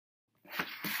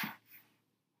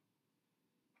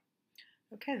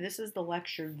Okay, this is the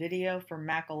lecture video for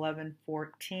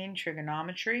MAC1114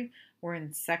 trigonometry. We're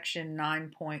in section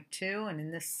 9.2, and in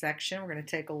this section we're going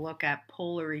to take a look at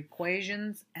polar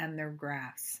equations and their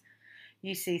graphs.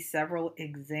 You see several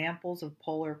examples of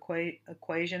polar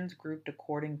equations grouped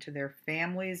according to their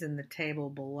families in the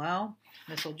table below.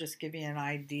 This will just give you an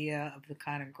idea of the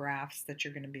kind of graphs that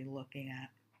you're going to be looking at.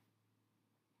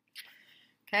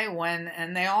 Okay,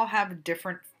 and they all have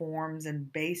different forms,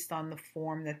 and based on the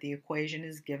form that the equation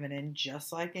is given in,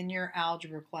 just like in your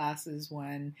algebra classes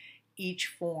when each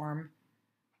form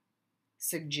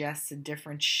suggests a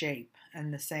different shape.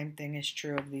 And the same thing is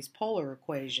true of these polar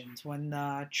equations. When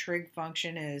the trig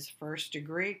function is first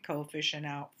degree, coefficient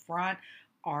out front,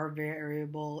 our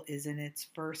variable is in its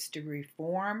first degree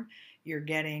form, you're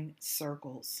getting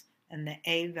circles. And the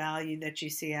A value that you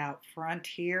see out front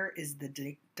here is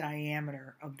the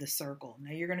diameter of the circle.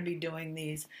 Now you're going to be doing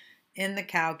these in the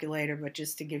calculator, but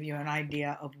just to give you an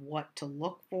idea of what to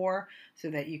look for so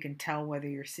that you can tell whether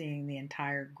you're seeing the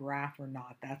entire graph or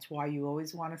not. That's why you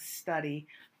always want to study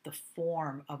the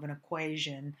form of an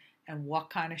equation and what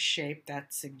kind of shape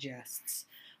that suggests.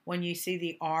 When you see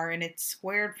the r in its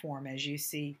squared form, as you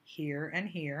see here and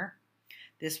here,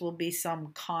 this will be some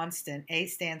constant. A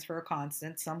stands for a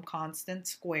constant, some constant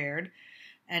squared.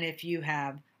 And if you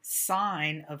have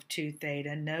sine of 2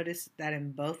 theta, notice that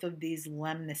in both of these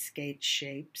lemniscate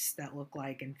shapes that look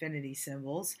like infinity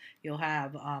symbols, you'll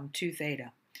have 2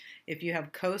 theta. If you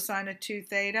have cosine of 2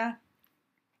 theta,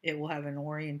 it will have an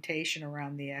orientation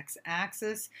around the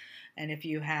x-axis. And if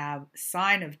you have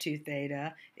sine of 2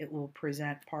 theta, it will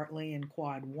present partly in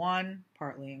quad 1,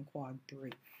 partly in quad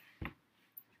 3.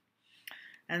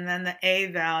 And then the A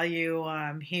value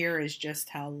here is just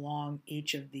how long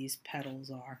each of these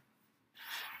petals are.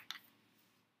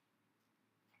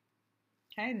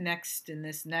 Okay, next in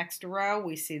this next row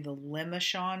we see the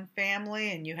limachon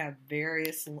family, and you have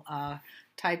various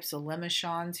types of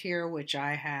limachons here, which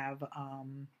I have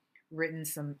written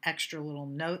some extra little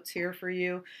notes here for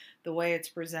you. The way it's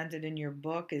presented in your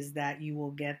book is that you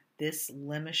will get this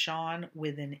limachon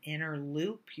with an inner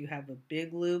loop. You have a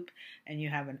big loop and you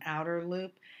have an outer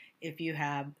loop. If you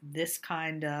have this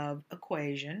kind of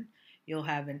equation, you'll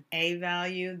have an A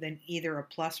value, then either a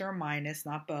plus or a minus,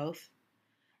 not both.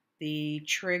 The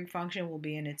trig function will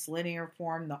be in its linear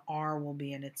form, the r will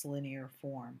be in its linear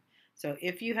form. So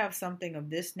if you have something of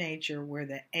this nature where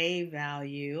the A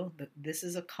value, this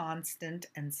is a constant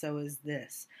and so is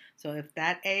this. So if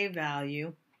that A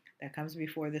value that comes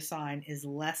before the sign is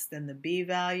less than the B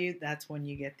value, that's when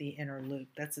you get the inner loop.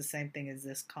 That's the same thing as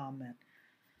this comment.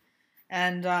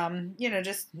 And,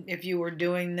 just if you were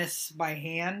doing this by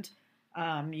hand,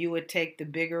 you would take the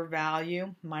bigger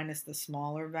value minus the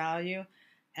smaller value,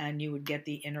 and you would get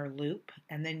the inner loop,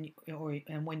 and then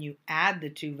when you add the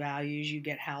two values, you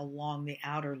get how long the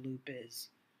outer loop is.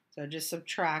 So just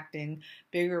subtracting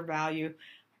bigger value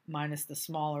minus the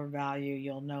smaller value,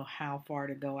 you'll know how far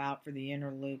to go out for the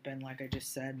inner loop, and like I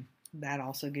just said, that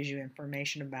also gives you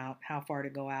information about how far to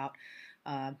go out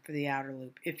for the outer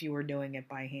loop if you were doing it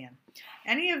by hand.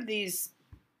 Any of these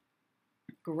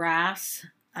graphs,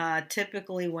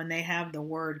 typically when they have the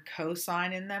word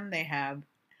cosine in them, they have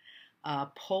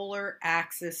polar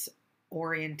axis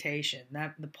orientation.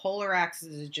 The polar axis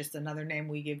is just another name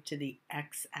we give to the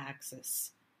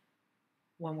x-axis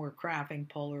when we're graphing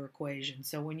polar equations.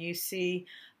 So when you see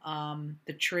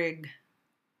the trig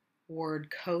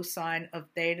word cosine of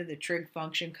theta, the trig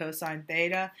function cosine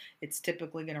theta, it's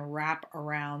typically going to wrap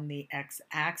around the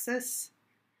x-axis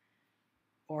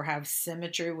or have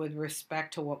symmetry with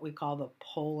respect to what we call the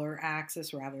polar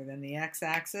axis rather than the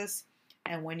x-axis.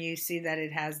 And when you see that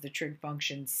it has the trig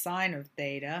function sine of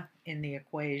theta in the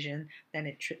equation, then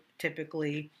it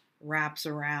typically wraps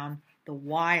around the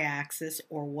y-axis,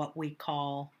 or what we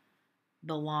call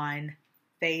the line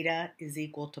theta is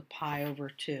equal to pi over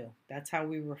 2. That's how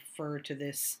we refer to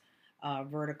this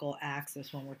vertical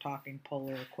axis when we're talking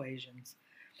polar equations.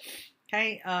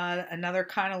 Okay, another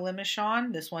kind of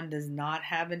limachon. This one does not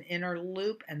have an inner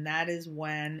loop, and that is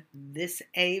when this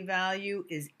A value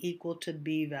is equal to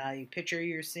B value. Picture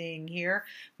you're seeing here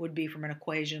would be from an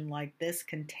equation like this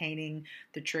containing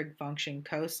the trig function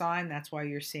cosine. That's why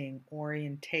you're seeing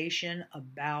orientation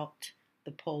about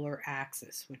the polar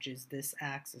axis, which is this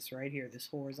axis right here, this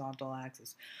horizontal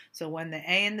axis. So when the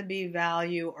A and the B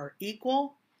value are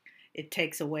equal, it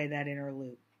takes away that inner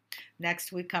loop.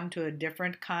 Next, we come to a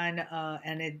different kind,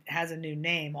 and it has a new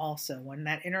name also. When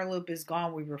that inner loop is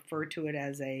gone, we refer to it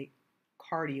as a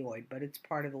cardioid, but it's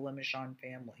part of the limachon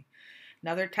family.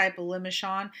 Another type of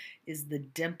limachon is the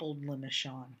dimpled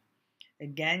limachon.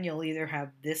 Again, you'll either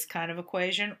have this kind of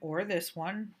equation or this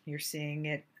one. You're seeing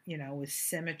it, with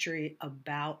symmetry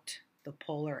about the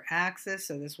polar axis.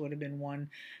 So this would have been one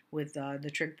with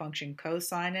the trig function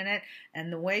cosine in it.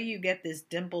 And the way you get this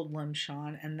dimpled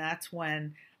limshon, and that's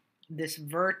when this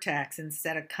vertex,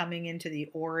 instead of coming into the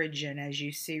origin, as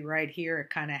you see right here, it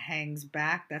kind of hangs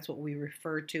back. That's what we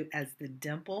refer to as the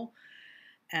dimple.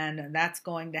 And that's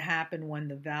going to happen when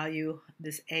the value,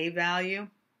 this A value,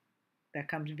 that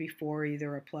comes before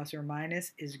either a plus or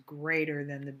minus, is greater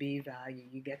than the B value.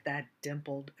 You get that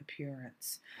dimpled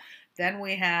appearance. Then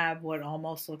we have what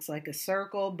almost looks like a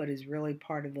circle, but is really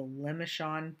part of the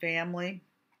limishon family.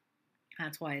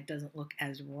 That's why it doesn't look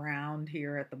as round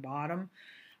here at the bottom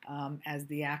as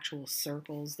the actual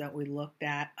circles that we looked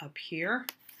at up here.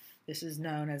 This is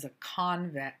known as a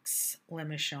convex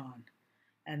limishon,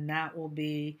 and that will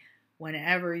be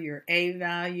whenever your A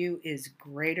value is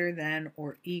greater than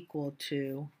or equal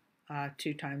to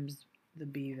 2 times the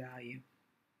B value.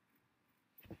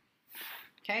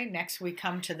 Okay, next we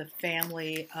come to the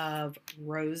family of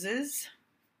roses.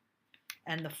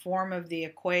 And the form of the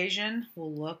equation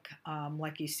will look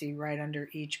like you see right under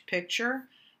each picture.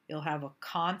 You'll have a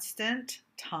constant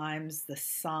times the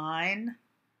sine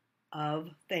of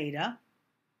theta.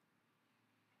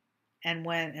 And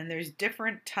there's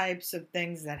different types of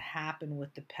things that happen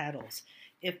with the petals.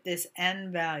 If this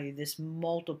n value, this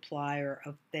multiplier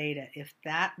of theta, if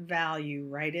that value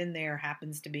right in there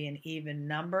happens to be an even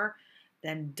number,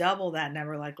 then double that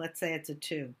number. Like let's say it's a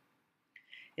 2.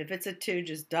 If it's a 2,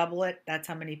 just double it. That's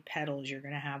how many petals you're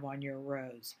going to have on your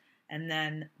rose. And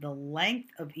then the length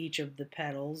of each of the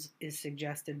petals is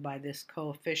suggested by this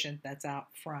coefficient that's out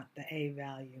front, the A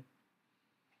value.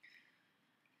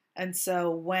 And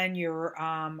so when your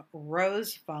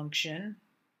rose function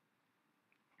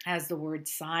has the word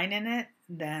sine in it,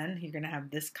 then you're going to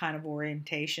have this kind of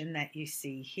orientation that you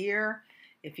see here.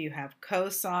 If you have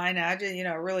cosine, it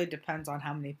really depends on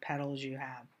how many petals you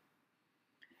have.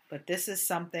 But this is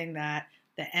something that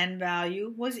the n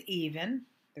value was even.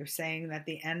 They're saying that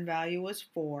the n value was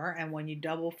 4, and when you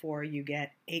double 4, you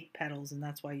get 8 petals, and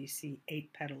that's why you see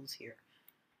 8 petals here.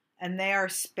 And they are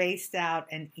spaced out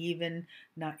and even.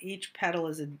 Now each petal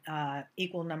is an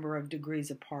equal number of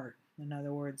degrees apart. In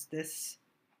other words, this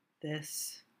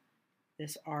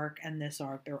arc, and this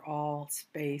arc, they're all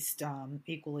spaced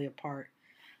equally apart.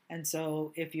 And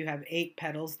so if you have 8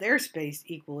 petals, they're spaced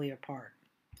equally apart.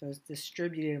 So it's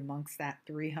distributed amongst that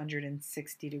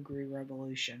 360-degree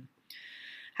revolution.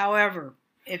 However,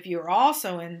 if you're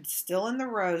also still in the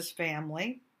rose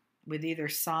family, with either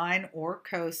sine or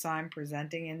cosine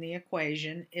presenting in the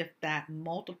equation, if that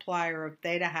multiplier of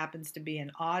theta happens to be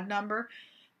an odd number,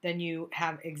 then you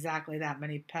have exactly that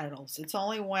many petals. It's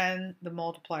only when the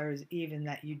multiplier is even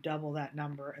that you double that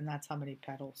number, and that's how many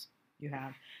petals you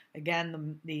have.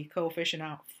 Again, the coefficient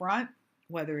out front,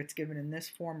 whether it's given in this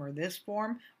form or this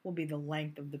form, will be the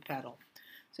length of the petal.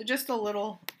 So just a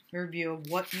little review of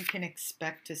what you can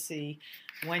expect to see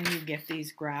when you get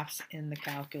these graphs in the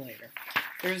calculator.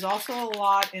 There's also a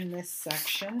lot in this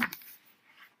section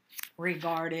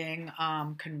regarding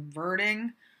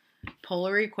converting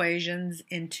polar equations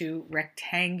into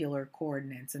rectangular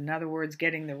coordinates. In other words,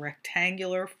 getting the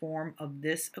rectangular form of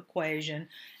this equation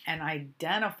and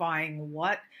identifying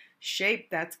what shape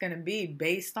that's going to be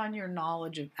based on your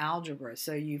knowledge of algebra.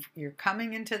 So you're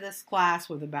coming into this class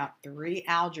with about 3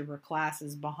 algebra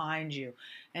classes behind you,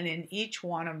 and in each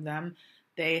one of them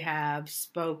they have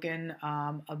spoken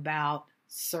about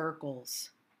circles,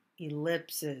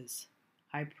 ellipses,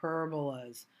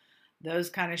 hyperbolas, those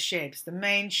kind of shapes. The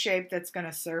main shape that's going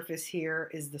to surface here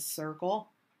is the circle.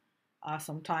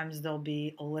 Sometimes there'll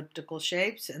be elliptical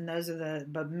shapes, and those are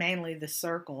but mainly the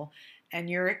circle. And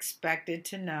you're expected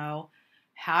to know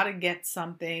how to get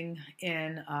something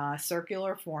in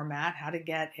circular format, how to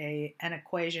get an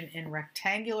equation in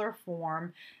rectangular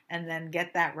form, and then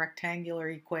get that rectangular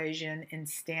equation in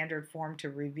standard form to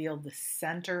reveal the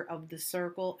center of the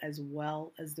circle as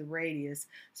well as the radius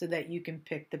so that you can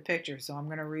pick the picture. So I'm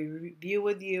going to review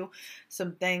with you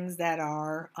some things that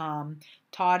are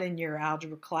taught in your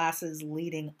algebra classes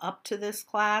leading up to this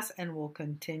class and will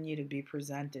continue to be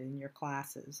presented in your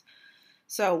classes.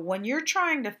 So when you're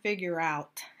trying to figure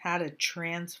out how to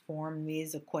transform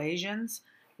these equations,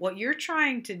 what you're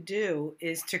trying to do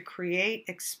is to create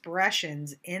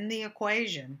expressions in the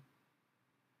equation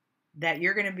that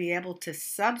you're going to be able to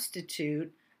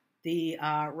substitute the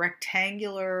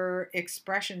rectangular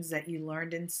expressions that you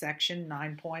learned in section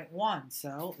 9.1.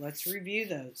 So let's review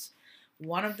those.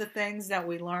 One of the things that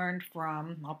we learned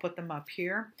from, I'll put them up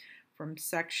here, from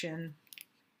section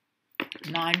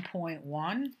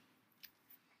 9.1.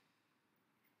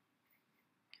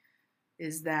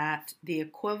 is that the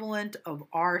equivalent of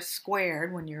r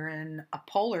squared when you're in a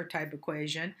polar type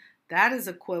equation, that is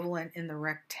equivalent in the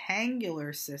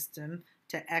rectangular system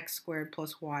to x squared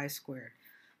plus y squared.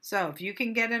 So if you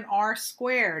can get an r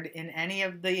squared in any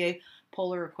of the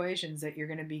polar equations that you're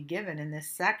going to be given in this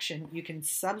section, you can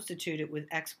substitute it with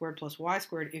x squared plus y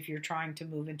squared if you're trying to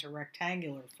move into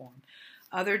rectangular form.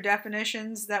 Other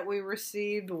definitions that we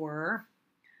received were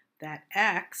that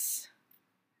x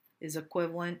is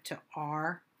equivalent to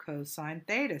r cosine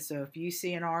theta. So if you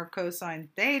see an r cosine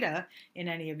theta in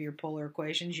any of your polar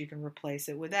equations, you can replace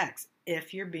it with x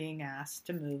if you're being asked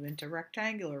to move into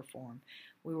rectangular form.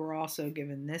 We were also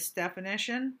given this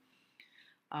definition,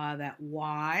 that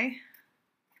y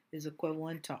is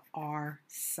equivalent to r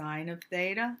sine of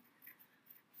theta.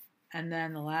 And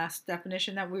then the last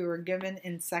definition that we were given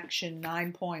in section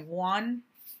 9.1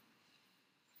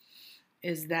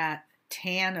 is that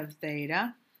tan of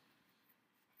theta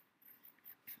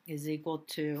is equal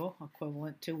to,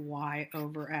 equivalent to y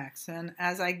over x. And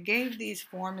as I gave these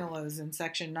formulas in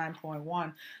section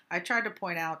 9.1, I tried to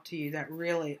point out to you that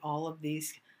really all of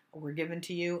these were given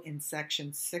to you in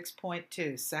section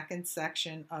 6.2, second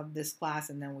section of this class,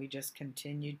 and then we just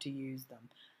continued to use them.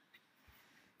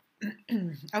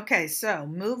 Okay, so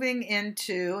moving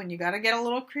into, and you got to get a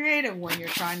little creative when you're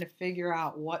trying to figure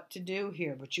out what to do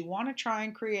here, but you want to try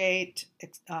and create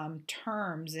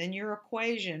terms in your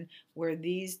equation where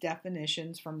these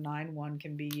definitions from 9.1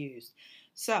 can be used.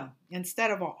 So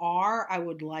instead of a r, I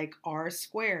would like r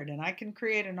squared, and I can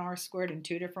create an r squared in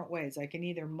two different ways. I can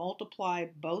either multiply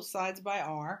both sides by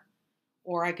r,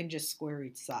 or I can just square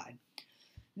each side.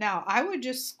 Now, I would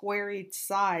just square each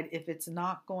side if it's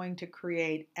not going to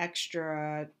create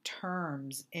extra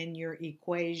terms in your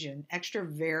equation, extra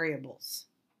variables.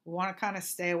 We want to kind of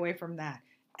stay away from that.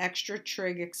 Extra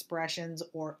trig expressions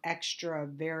or extra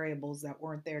variables that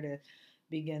weren't there to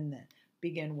begin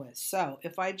with. So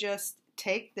if I just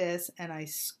take this and I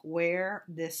square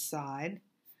this side,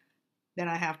 then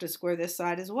I have to square this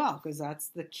side as well, because that's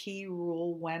the key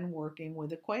rule when working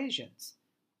with equations,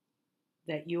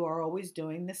 that you are always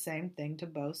doing the same thing to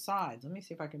both sides. Let me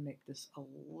see if I can make this a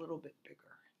little bit bigger.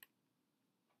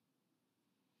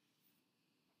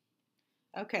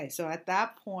 Okay, so at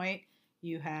that point,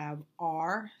 you have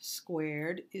r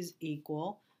squared is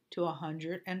equal to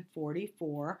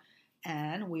 144,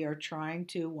 and we are trying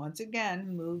to, once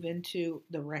again, move into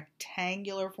the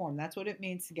rectangular form. That's what it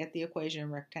means to get the equation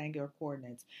in rectangular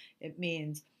coordinates. It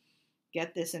means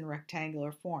get this in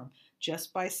rectangular form.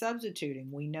 Just by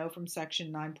substituting, we know from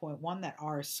section 9.1 that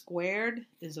r squared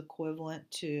is equivalent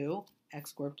to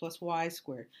x squared plus y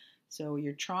squared. So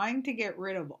you're trying to get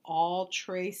rid of all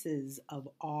traces of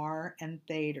r and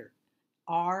theta,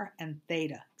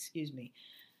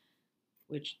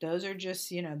 which those are just,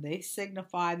 they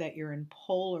signify that you're in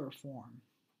polar form.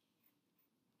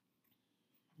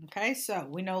 Okay, so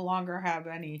we no longer have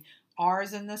any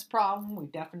r's in this problem. We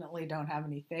definitely don't have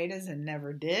any thetas and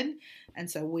never did.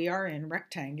 And so we are in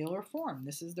rectangular form.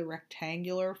 This is the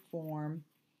rectangular form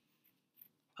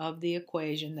of the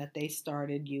equation that they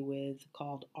started you with,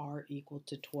 called r equal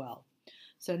to 12.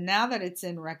 So now that it's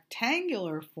in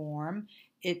rectangular form,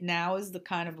 it now is the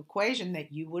kind of equation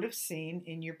that you would have seen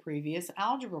in your previous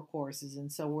algebra courses.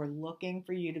 And so we're looking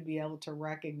for you to be able to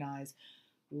recognize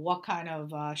what kind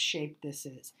of shape this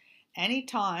is.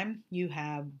 Anytime you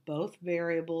have both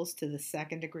variables to the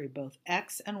second degree, both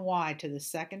x and y to the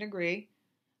second degree,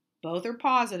 both are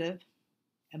positive,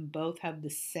 and both have the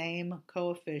same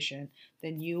coefficient,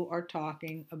 then you are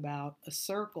talking about a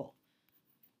circle.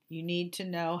 You need to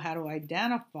know how to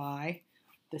identify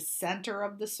the center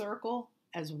of the circle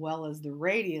as well as the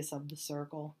radius of the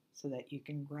circle so that you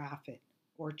can graph it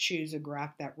or choose a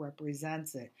graph that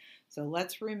represents it. So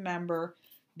let's remember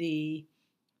the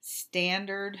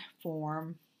standard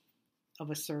form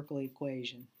of a circle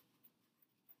equation,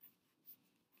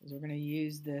 because we're going to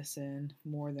use this in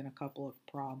more than a couple of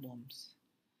problems.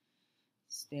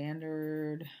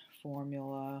 Standard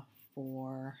formula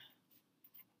for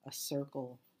a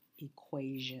circle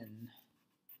equation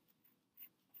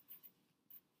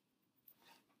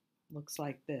looks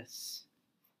like this.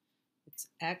 It's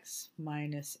x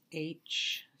minus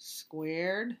h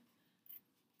squared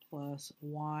plus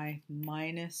y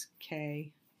minus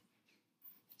k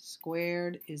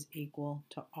squared is equal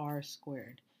to r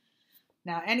squared.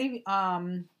 Now, any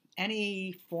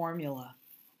formula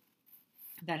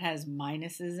that has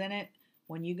minuses in it,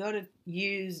 when you go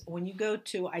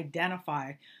to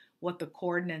identify what the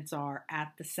coordinates are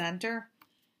at the center,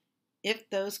 if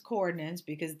those coordinates,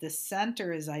 because the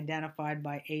center is identified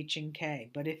by h and k,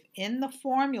 but if in the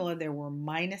formula there were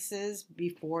minuses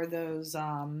before those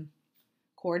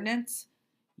coordinates,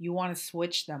 you want to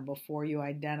switch them before you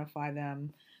identify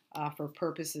them for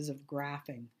purposes of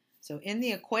graphing. So in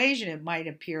the equation, it might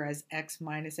appear as x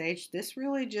minus h. This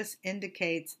really just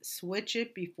indicates switch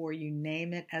it before you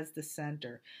name it as the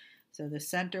center. So the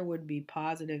center would be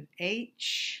positive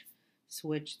h.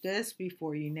 Switch this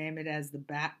before you name it as the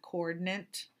back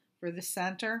coordinate for the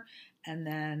center. And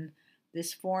then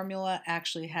this formula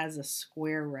actually has a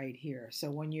square right here. So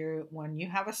when you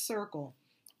have a circle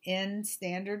in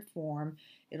standard form,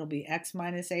 it'll be x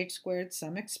minus h squared,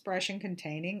 some expression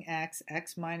containing x,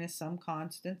 x minus some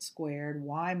constant squared,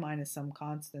 y minus some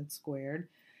constant squared.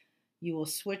 You will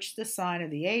switch the sign of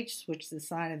the h, switch the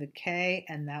sign of the k,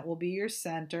 and that will be your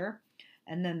center.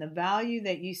 And then the value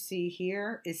that you see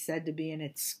here is said to be in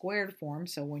its squared form.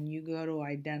 So when you go to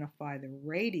identify the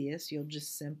radius, you'll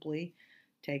just simply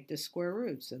take the square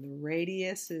root. So the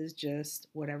radius is just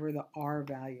whatever the r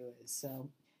value is. So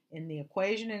in the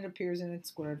equation, it appears in its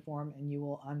squared form, and you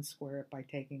will unsquare it by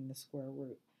taking the square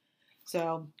root.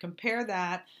 So compare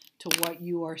that to what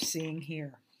you are seeing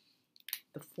here,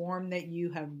 the form that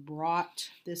you have brought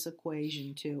this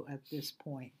equation to at this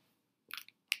point.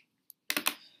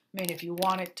 I mean, if you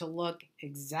want it to look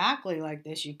exactly like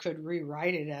this, you could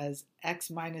rewrite it as x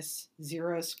minus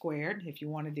 0 squared if you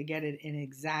wanted to get it in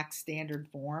exact standard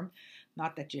form.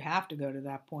 Not that you have to go to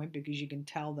that point, because you can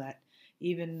tell that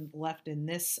even left in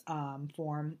this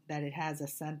form that it has a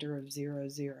center of 0,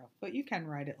 0. But you can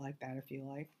write it like that if you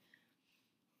like,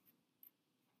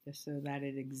 just so that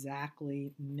it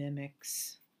exactly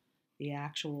mimics the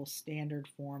actual standard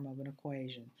form of an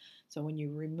equation. So when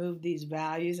you remove these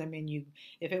values, I mean,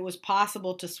 if it was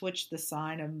possible to switch the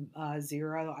sign of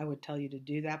 0, I would tell you to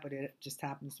do that, but it just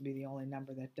happens to be the only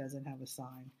number that doesn't have a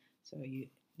sign. So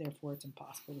therefore, it's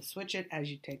impossible to switch it as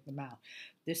you take them out.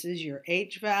 This is your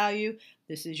h value.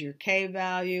 This is your k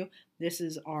value. This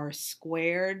is r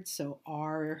squared, so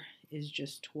r is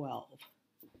just 12.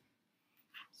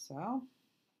 So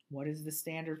what is the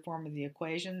standard form of the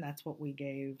equation? That's what we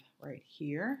gave right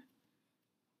here.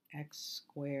 X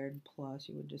squared plus,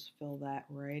 you would just fill that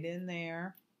right in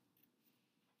there.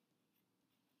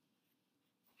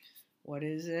 What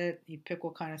is it? You pick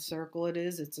what kind of circle it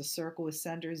is. It's a circle with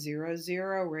center 0,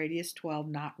 0, radius 12,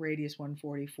 not radius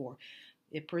 144.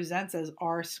 It presents as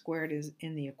r squared is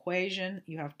in the equation.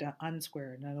 You have to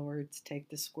unsquare it. In other words, take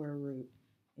the square root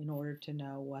in order to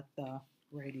know what the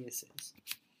radius is.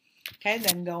 Okay,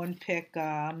 then go and pick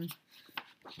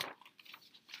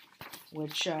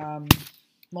which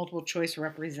multiple choice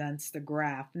represents the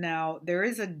graph. Now, there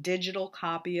is a digital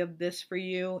copy of this for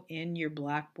you in your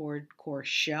Blackboard course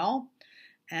shell,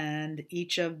 and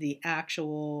each of the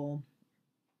actual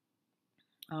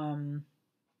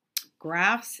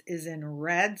graphs is in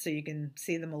red, so you can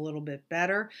see them a little bit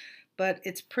better, but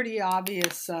it's pretty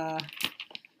obvious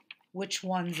which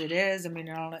ones it is. I mean,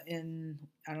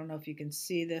 I don't know if you can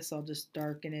see this. I'll just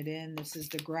darken it in. This is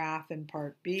the graph in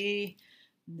part B.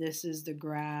 This is the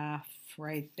graph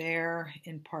right there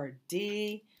in part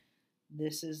D.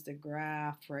 This is the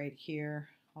graph right here.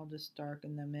 I'll just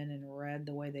darken them in red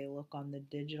the way they look on the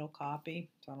digital copy,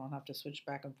 so I don't have to switch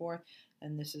back and forth.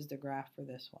 And this is the graph for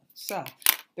this one. So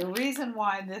the reason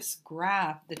why this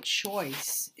graph, the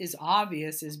choice, is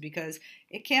obvious is because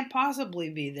it can't possibly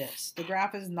be this. The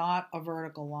graph is not a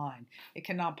vertical line. It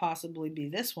cannot possibly be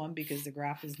this one because the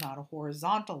graph is not a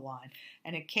horizontal line.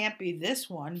 And it can't be this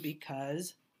one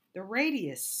because the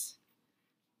radius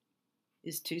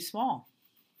is too small.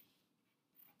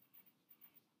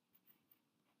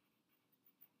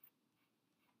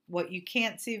 What you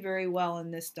can't see very well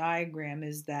in this diagram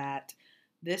is that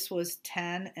this was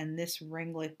 10 and this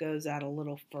ringlet goes out a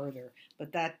little further,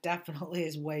 but that definitely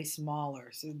is way smaller.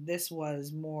 So this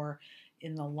was more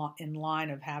in line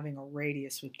of having a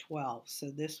radius with 12. So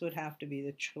this would have to be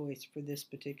the choice for this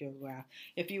particular graph.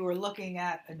 If you were looking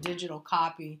at a digital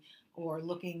copy or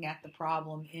looking at the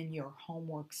problem in your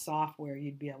homework software,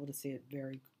 you'd be able to see it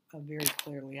very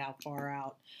clearly how far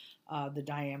out the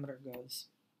diameter goes.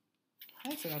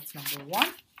 Okay, so that's number 1.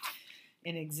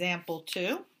 In example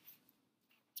 2,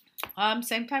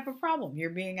 same type of problem. You're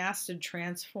being asked to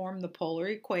transform the polar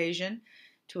equation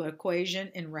to an equation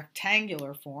in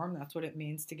rectangular form. That's what it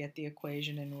means to get the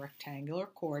equation in rectangular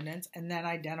coordinates, and then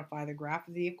identify the graph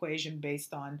of the equation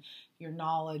based on your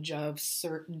knowledge of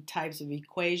certain types of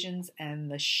equations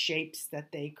and the shapes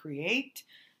that they create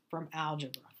from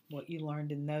algebra, what you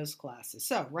learned in those classes.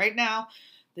 So right now,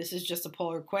 this is just a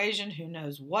polar equation. Who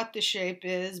knows what the shape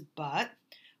is, but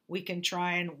we can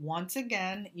try and once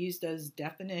again use those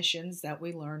definitions that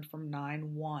we learned from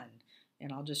 9.1.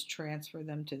 And I'll just transfer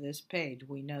them to this page.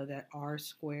 We know that r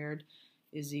squared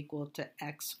is equal to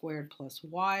x squared plus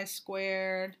y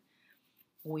squared.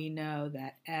 We know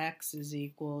that x is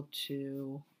equal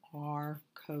to r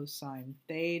cosine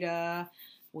theta.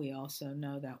 We also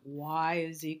know that y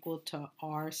is equal to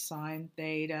r sine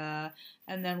theta.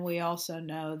 And then we also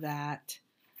know that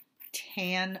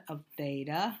tan of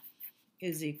theta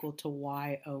is equal to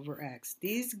y over x.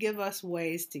 These give us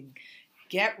ways to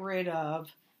get rid of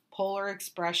polar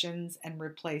expressions and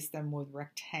replace them with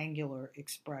rectangular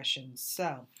expressions.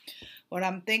 So what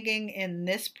I'm thinking in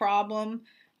this problem,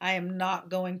 I am not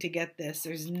going to get this.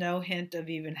 There's no hint of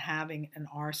even having an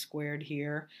r squared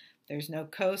here. There's no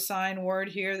cosine word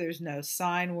here. There's no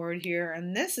sine word here.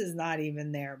 And this is not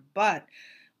even there. But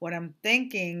what I'm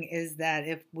thinking is that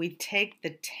if we take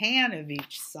the tan of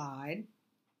each side,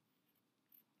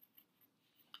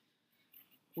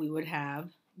 we would have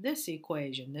this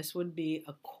equation. This would be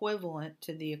equivalent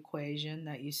to the equation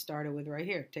that you started with right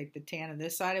here. Take the tan of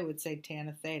this side, it would say tan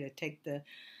of theta. Take the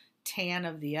tan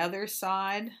of the other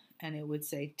side, and it would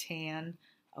say tan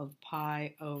of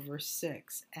pi over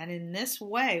 6. And in this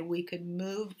way, we could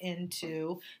begin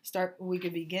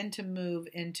to move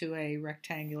into a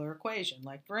rectangular equation.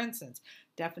 Like for instance,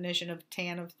 definition of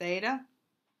tan of theta,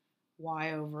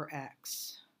 y over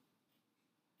x.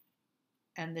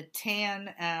 And the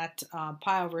tan at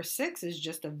pi over 6 is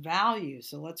just a value.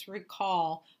 So let's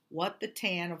recall what the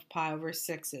tan of pi over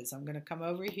 6 is. I'm going to come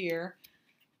over here,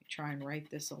 try and write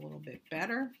this a little bit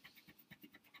better.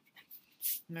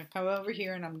 I'm going to come over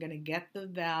here and I'm going to get the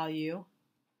value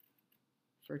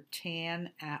for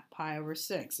tan at pi over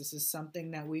 6. This is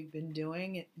something that we've been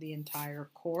doing the entire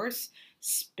course,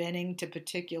 spinning to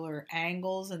particular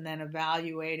angles and then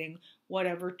evaluating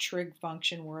whatever trig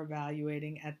function we're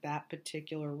evaluating at that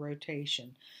particular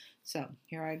rotation. So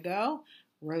here I go,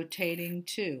 rotating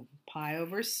to pi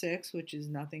over 6, which is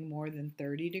nothing more than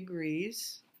 30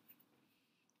 degrees.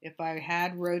 If I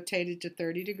had rotated to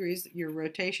 30 degrees, your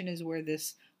rotation is where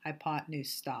this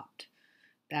hypotenuse stopped.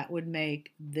 That would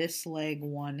make this leg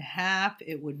 1/2.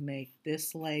 It would make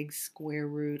this leg square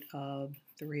root of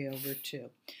 3 over 2.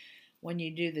 When you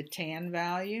do the tan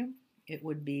value, it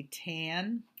would be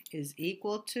tan is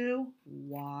equal to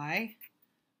y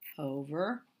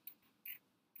over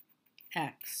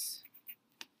x.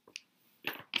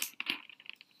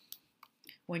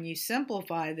 When you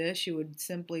simplify this, you would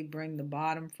simply bring the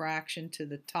bottom fraction to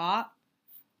the top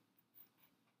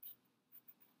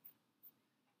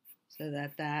so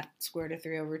that that square root of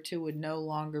 3 over 2 would no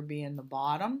longer be in the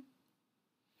bottom.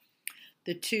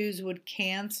 The 2's would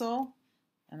cancel,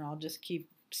 and I'll just keep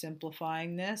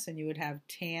simplifying this, and you would have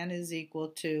tan is equal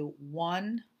to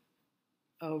 1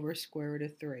 over square root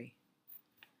of 3,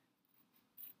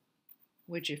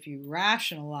 which if you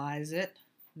rationalize it,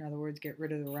 in other words, get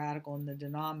rid of the radical in the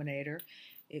denominator,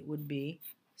 it would be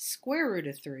square root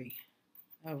of 3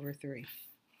 over 3.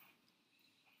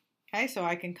 Okay, so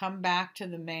I can come back to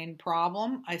the main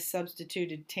problem. I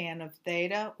substituted tan of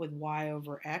theta with y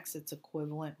over x, its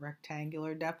equivalent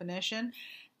rectangular definition,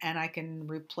 and I can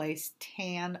replace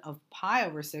tan of pi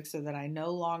over 6 so that I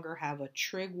no longer have a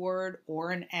trig word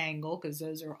or an angle, because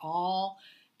those are all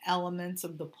elements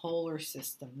of the polar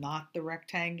system, not the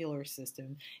rectangular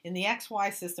system. In the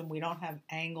XY system, we don't have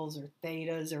angles or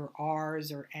thetas or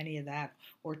r's or any of that,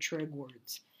 or trig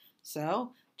words.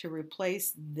 So to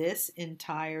replace this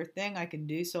entire thing, I can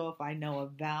do so if I know a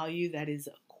value that is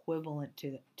equivalent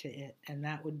to it, and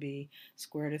that would be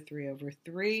square root of 3 over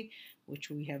 3,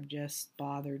 which we have just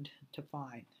bothered to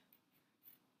find.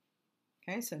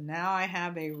 Okay, so now I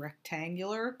have a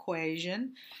rectangular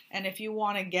equation, and if you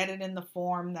want to get it in the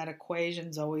form that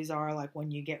equations always are, like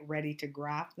when you get ready to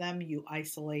graph them, you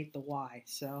isolate the y.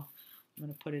 So I'm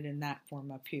going to put it in that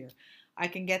form up here. I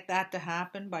can get that to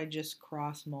happen by just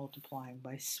cross multiplying,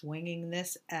 by swinging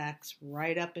this x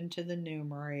right up into the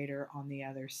numerator on the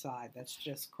other side. That's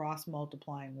just cross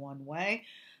multiplying one way.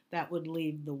 That would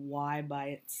leave the y by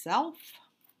itself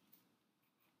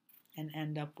and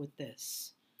end up with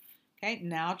this. Okay,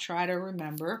 now try to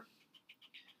remember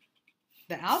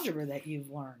the algebra that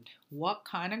you've learned. What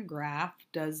kind of graph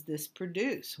does this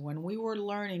produce? When we were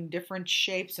learning different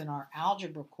shapes in our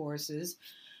algebra courses,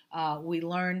 we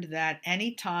learned that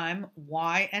anytime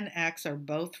y and x are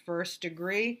both first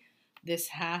degree, this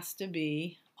has to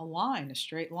be a line, a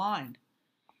straight line.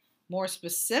 More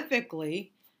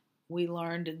specifically, we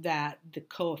learned that the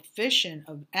coefficient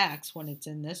of x, when it's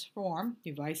in this form,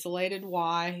 you've isolated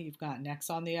y, you've got an x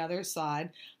on the other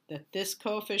side, that this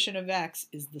coefficient of x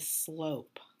is the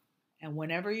slope. And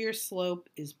whenever your slope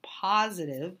is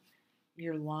positive,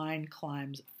 your line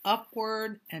climbs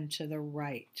upward and to the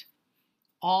right.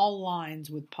 all lines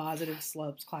with positive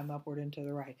slopes climb upward and to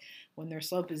the right. When their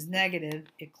slope is negative,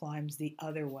 it climbs the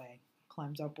other way,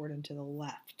 climbs upward and to the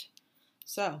left.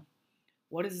 So,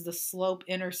 what is the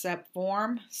slope-intercept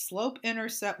form?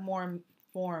 Slope-intercept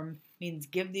form means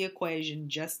give the equation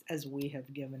just as we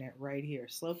have given it right here.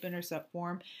 Slope-intercept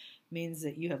form means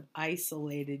that you have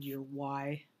isolated your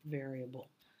y variable.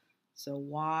 So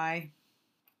y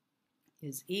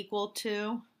is equal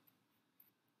to,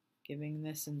 giving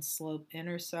this in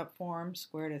slope-intercept form,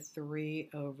 square root of 3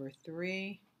 over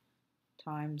 3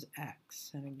 times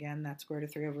x. And again, that square root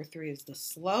of 3 over 3 is the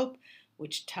slope,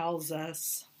 which tells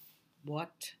us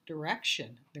what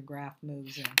direction the graph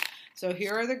moves in. So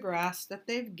here are the graphs that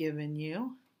they've given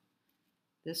you.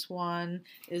 This one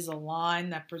is a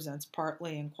line that presents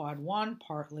partly in quad 1,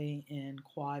 partly in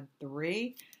quad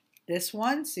 3. This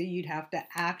one, so you'd have to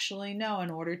actually know, in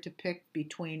order to pick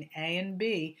between A and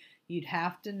B, you'd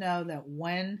have to know that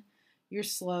when your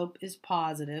slope is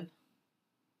positive,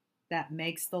 that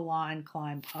makes the line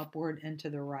climb upward and to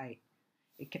the right.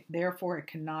 Therefore, it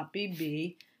cannot be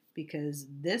B, because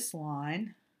this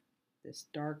line, this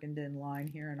darkened in line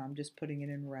here, and I'm just putting it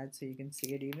in red so you can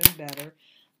see it even better,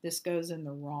 this goes in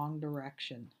the wrong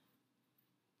direction.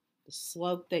 The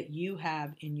slope that you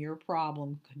have in your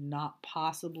problem could not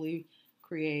possibly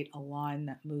create a line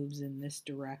that moves in this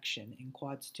direction in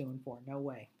quads 2 and 4. No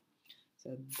way.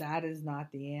 So that is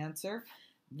not the answer.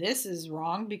 This is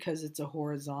wrong because it's a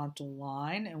horizontal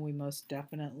line, and we most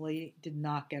definitely did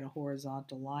not get a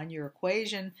horizontal line. Your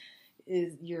equation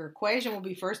will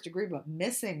be first degree, but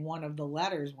missing one of the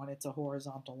letters when it's a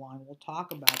horizontal line. We'll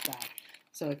talk about that.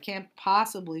 So it can't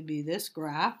possibly be this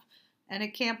graph, and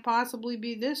it can't possibly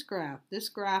be this graph. This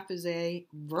graph is a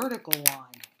vertical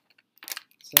line.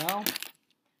 So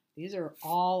these are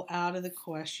all out of the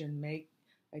question.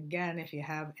 Again, if you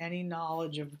have any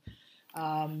knowledge of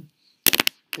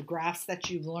the graphs that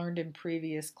you've learned in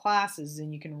previous classes,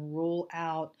 then you can rule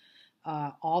out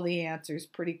all the answers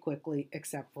pretty quickly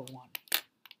except for one.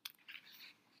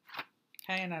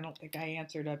 Okay, and I don't think I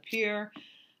answered up here.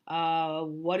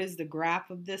 What is the graph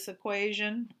of this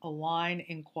equation? A line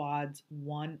in quads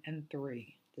 1 and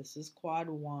 3. This is quad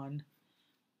 1.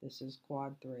 This is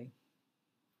quad 3.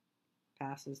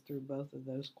 Passes through both of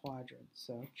those quadrants.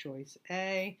 So choice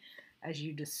A, as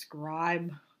you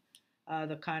describe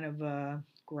the kind of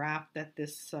graph that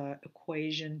this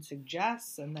equation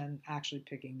suggests, and then actually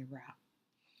picking the graph.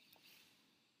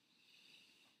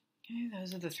 Okay,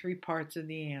 those are the three parts of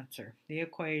the answer. The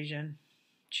equation,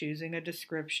 choosing a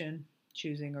description,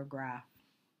 choosing a graph.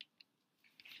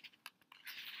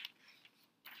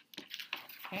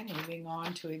 Okay, moving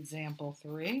on to example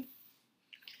 3.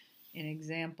 In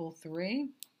example 3,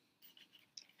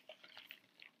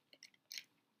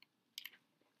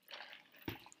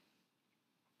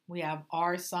 we have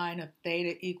r sine of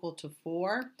theta equal to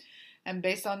 4. And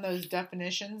based on those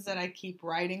definitions that I keep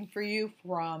writing for you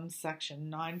from section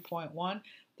 9.1,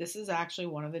 this is actually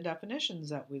one of the definitions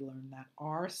that we learned, that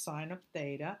r sine of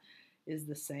theta is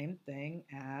the same thing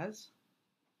as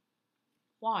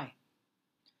y.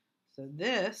 So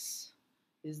this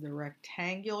is the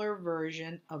rectangular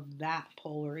version of that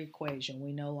polar equation.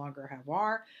 We no longer have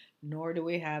r, nor do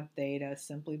we have theta,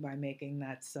 simply by making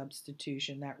that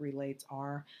substitution that relates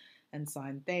r and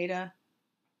sine theta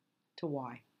to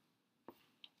y.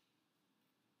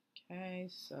 Okay,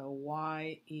 so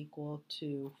y equal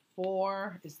to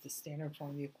 4 is the standard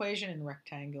form of the equation in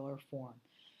rectangular form.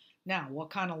 Now, what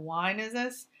kind of line is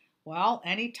this? Well,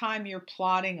 anytime you're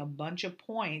plotting a bunch of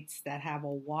points that have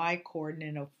a y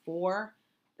coordinate of 4,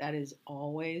 that is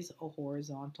always a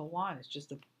horizontal line. It's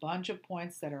just a bunch of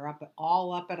points that are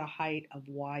all up at a height of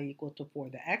y equal to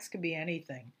 4. The x could be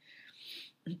anything.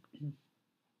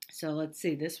 So let's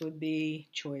see, this would be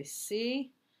choice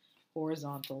C,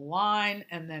 horizontal line,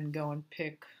 and then go and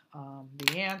pick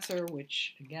the answer,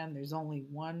 which again, there's only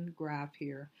one graph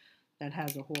here that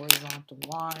has a horizontal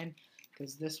line,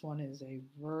 because this one is a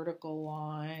vertical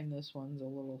line, this one's a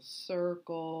little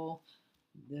circle,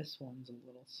 this one's a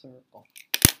little circle.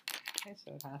 Okay,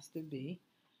 so it has to be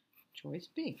choice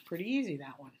B. Pretty easy,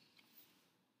 that one.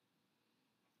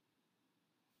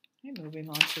 Okay, moving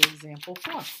on to example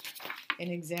 4. In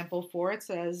example 4, it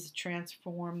says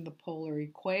transform the polar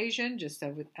equation, just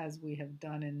as we have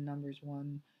done in numbers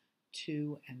 1,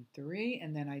 2, and 3,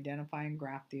 and then identify and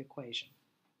graph the equation.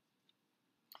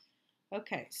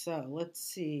 Okay, so let's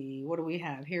see, what do we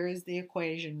have? Here is the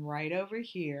equation right over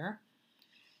here.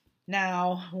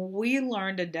 Now, we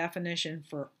learned a definition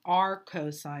for r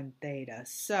cosine theta,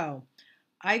 so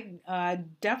I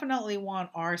definitely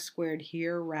want r squared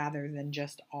here rather than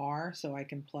just r, so I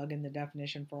can plug in the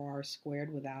definition for r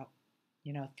squared without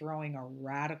throwing a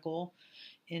radical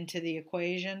into the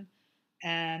equation.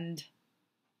 And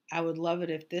I would love it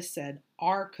if this said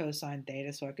r cosine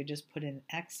theta, so I could just put an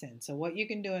x in. So what you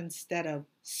can do instead of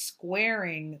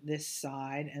squaring this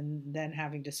side and then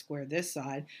having to square this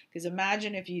side, because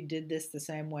imagine if you did this the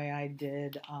same way I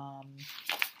did,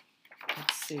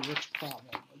 let's see, which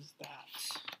problem was that?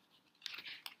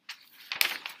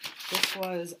 This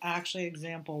was actually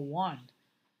example 1,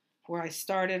 where I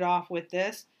started off with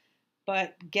this.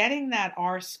 But getting that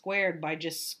r squared by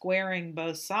just squaring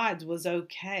both sides was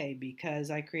okay because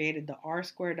I created the r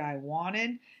squared I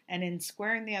wanted. And in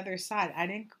squaring the other side, I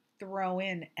didn't throw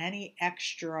in any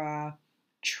extra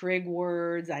trig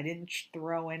words. I didn't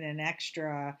throw in an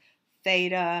extra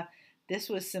theta. This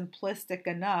was simplistic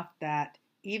enough that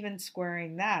even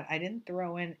squaring that, I didn't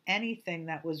throw in anything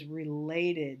that was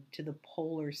related to the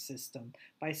polar system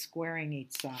by squaring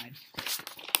each side.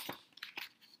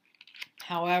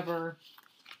 However,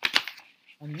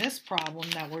 in this problem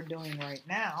that we're doing right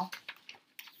now,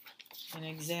 in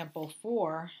example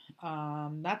 4,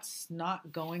 that's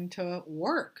not going to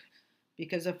work.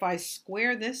 Because if I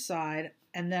square this side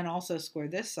and then also square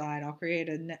this side, I'll create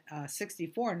a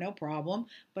 64, no problem.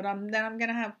 But then I'm going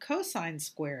to have cosine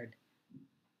squared.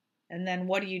 And then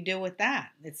what do you do with that?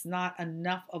 It's not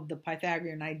enough of the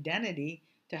Pythagorean identity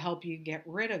to help you get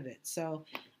rid of it. So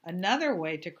another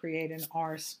way to create an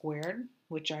r squared,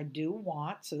 which I do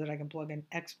want so that I can plug in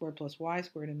x squared plus y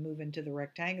squared and move into the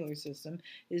rectangular system,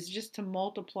 is just to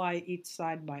multiply each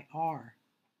side by r.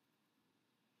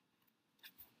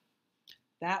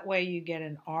 That way you get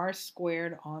an r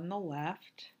squared on the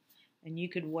left, and you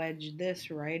could wedge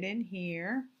this right in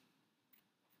here.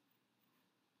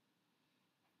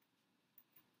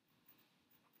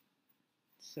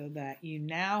 So that you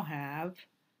now have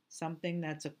something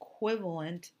that's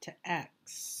equivalent to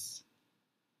x.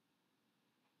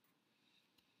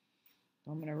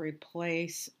 I'm going to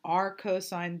replace r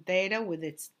cosine theta with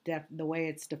the way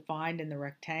it's defined in the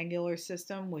rectangular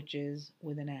system, which is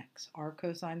with an x. R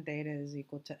cosine theta is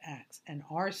equal to x, and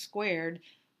r squared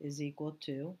is equal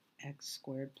to x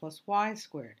squared plus y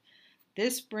squared.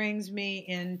 This brings me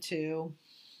into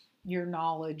your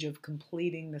knowledge of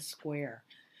completing the square.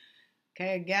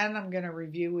 Okay, again, I'm going to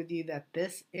review with you that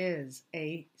this is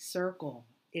a circle.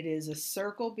 It is a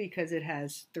circle because it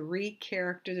has 3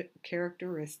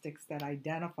 characteristics that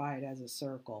identify it as a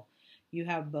circle. You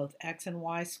have both x and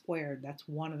y squared. That's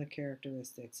one of the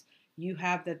characteristics. You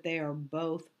have that they are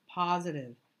both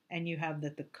positive, and you have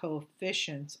that the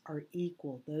coefficients are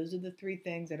equal. Those are the 3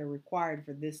 things that are required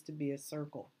for this to be a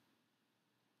circle.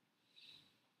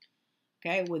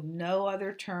 Okay, with no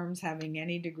other terms having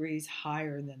any degrees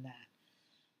higher than that.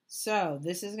 So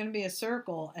this is going to be a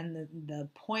circle, and the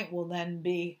point will then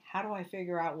be, how do I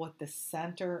figure out what the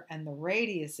center and the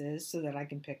radius is so that I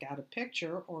can pick out a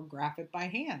picture or graph it by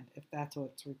hand if that's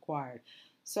what's required.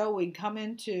 So we come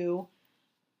into,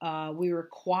 we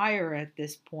require at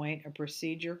this point a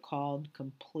procedure called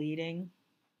completing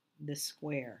the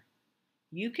square.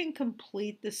 You can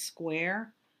complete the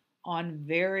square on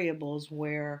variables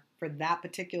where for that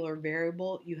particular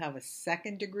variable you have a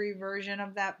second degree version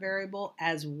of that variable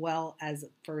as well as a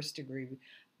first degree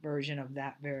version of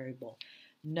that variable.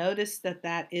 Notice that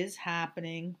that is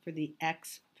happening for the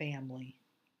x family.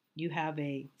 You have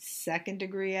a second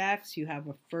degree x, you have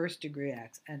a first degree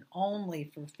x, and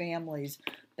only for families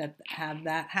that have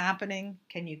that happening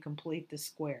can you complete the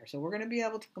square. So we're going to be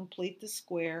able to complete the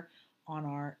square on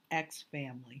our x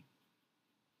family.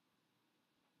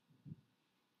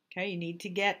 Okay, you need to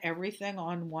get everything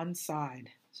on one side.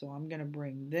 So I'm going to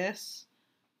bring this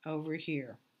over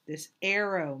here. This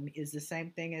arrow is the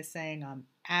same thing as saying I'm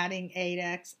adding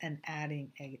 8x and adding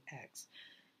 8x.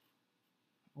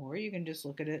 Or you can just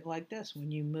look at it like this. When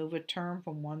you move a term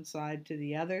from one side to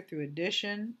the other through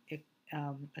addition, it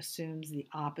assumes the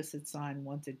opposite sign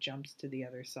once it jumps to the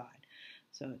other side.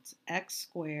 So it's x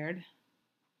squared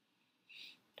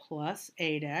plus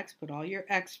 8x, put all your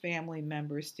x family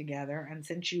members together, and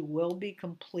since you will be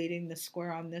completing the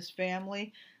square on this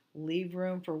family, leave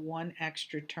room for one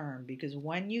extra term, because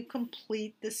when you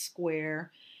complete the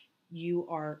square, you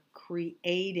are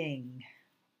creating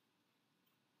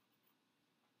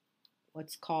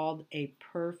what's called a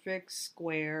perfect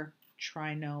square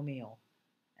trinomial,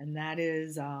 and that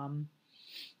is an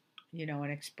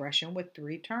expression with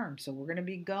 3 terms. So we're going to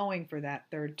be going for that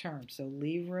third term. So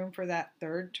leave room for that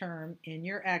third term in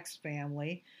your x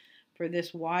family. For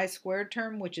this y squared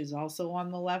term, which is also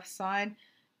on the left side,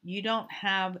 you don't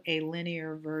have a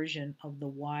linear version of the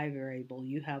y variable.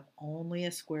 You have only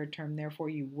a squared term. Therefore,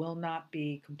 you will not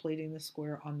be completing the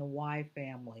square on the y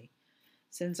family.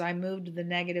 Since I moved the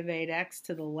negative 8x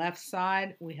to the left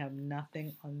side, we have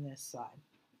nothing on this side.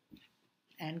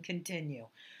 And continue.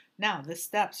 Now, the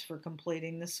steps for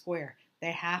completing the square.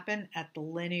 They happen at the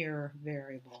linear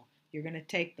variable. You're going to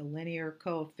take the linear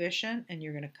coefficient and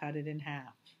you're going to cut it in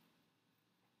half,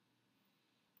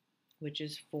 which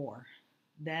is 4.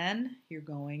 Then you're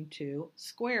going to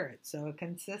square it. So it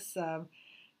consists of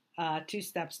 2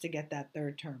 steps to get that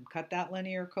third term. Cut that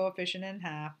linear coefficient in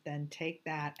half, then take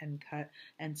that and cut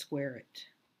and square it.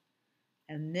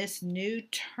 And this new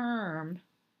term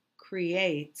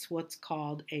creates what's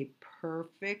called a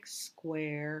perfect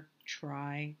square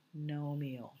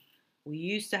trinomial. We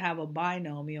used to have a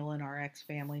binomial in our X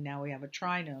family, now we have a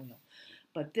trinomial.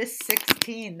 But this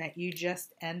 16 that you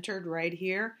just entered right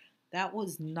here, that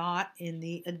was not in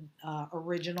the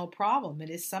original problem. It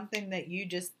is something that you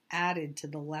just added to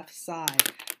the left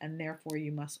side, and therefore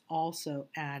you must also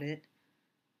add it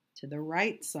to the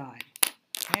right side.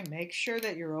 Okay, make sure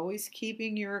that you're always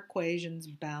keeping your equations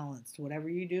balanced. Whatever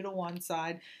you do to one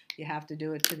side, you have to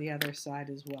do it to the other side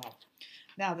as well.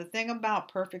 Now, the thing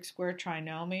about perfect square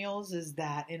trinomials is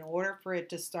that in order for it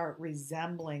to start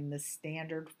resembling the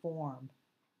standard form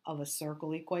of a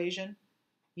circle equation,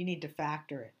 you need to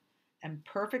factor it. And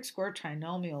perfect square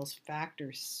trinomials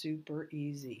factor super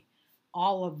easy.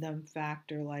 All of them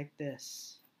factor like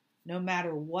this. No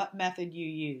matter what method you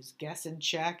use, guess and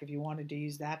check if you wanted to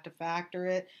use that to factor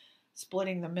it,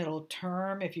 splitting the middle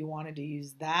term if you wanted to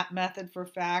use that method for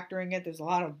factoring it. There's a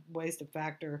lot of ways to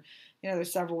factor,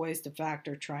 there's several ways to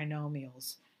factor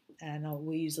trinomials, and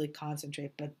we usually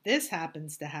concentrate, but this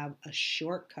happens to have a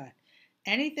shortcut.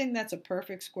 Anything that's a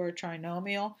perfect square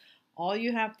trinomial, all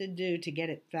you have to do to get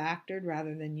it factored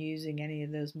rather than using any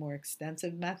of those more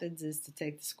extensive methods is to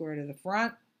take the square root of the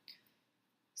front,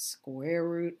 square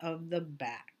root of the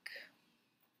back.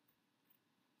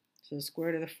 So square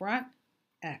root of the front,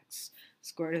 x.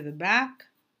 Square root of the back,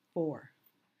 4.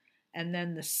 And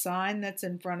then the sign that's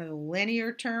in front of the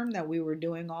linear term that we were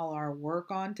doing all our work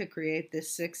on to create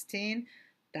this 16,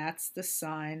 that's the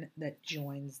sign that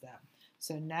joins them.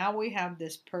 So now we have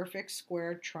this perfect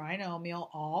square trinomial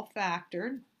all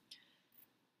factored.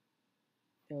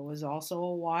 There was also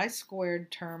a y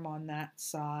squared term on that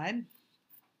side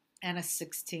and a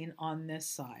 16 on this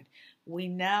side. We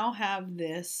now have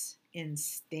this in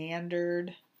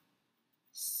standard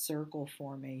circle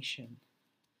formation.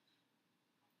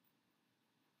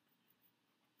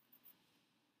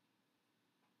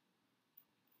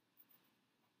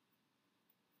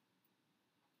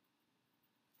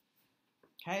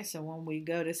 Okay, so when we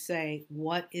go to say,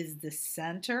 what is the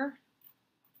center?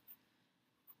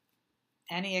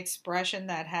 Any expression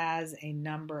that has a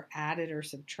number added or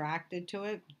subtracted to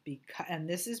it, and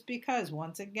this is because,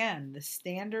 once again, the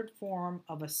standard form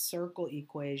of a circle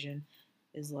equation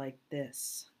is like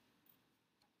this.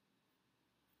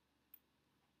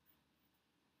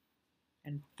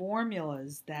 And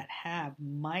formulas that have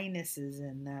minuses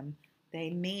in them, they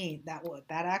mean that what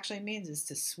that actually means is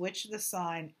to switch the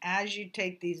sign as you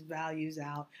take these values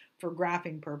out for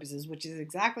graphing purposes, which is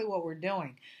exactly what we're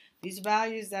doing. These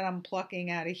values that I'm plucking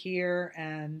out of here,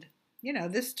 and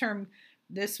this term,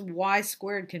 this y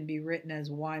squared can be written as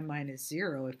y minus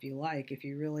 0 if you like, if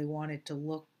you really want it to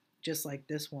look just like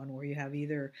this one where you have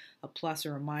either a plus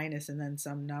or a minus and then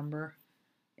some number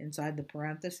inside the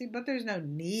parenthesis, but there's no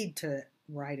need to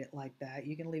write it like that.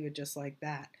 You can leave it just like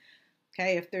that.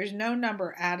 Okay, if there's no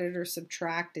number added or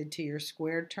subtracted to your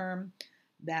squared term,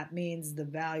 that means the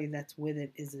value that's with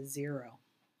it is a 0.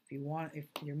 If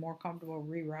you're more comfortable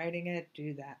rewriting it,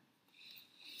 do that.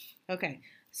 Okay,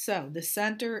 so the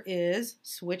center is,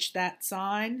 switch that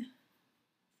sign,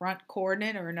 front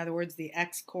coordinate, or in other words, the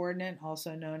x coordinate,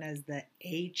 also known as the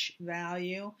h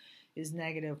value, is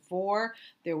 -4.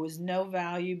 There was no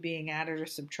value being added or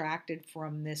subtracted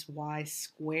from this y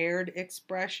squared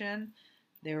expression.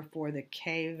 Therefore, the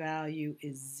k value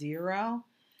is 0.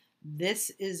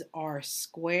 This is r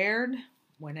squared.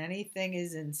 When anything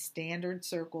is in standard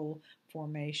circle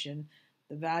formation,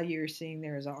 the value you're seeing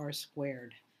there is r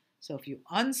squared. So if you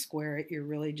unsquare it, you're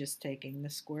really just taking the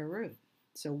square root.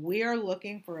 So we are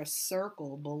looking for a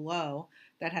circle below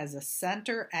that has a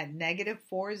center at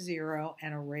 -4, 0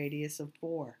 and a radius of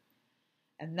 4.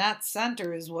 And that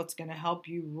center is what's going to help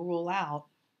you rule out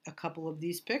a couple of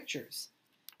these pictures.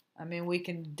 I mean, we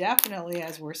can definitely,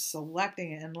 as we're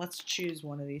selecting it, and let's choose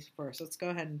one of these first. Let's go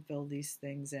ahead and fill these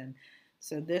things in.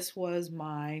 So this was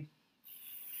my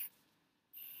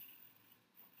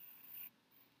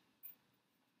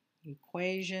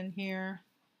equation here.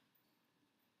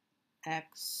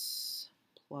 X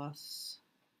plus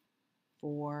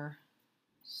 4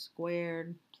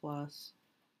 squared plus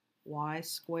y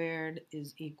squared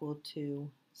is equal to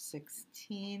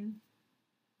 16.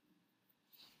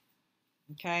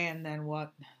 Okay, and then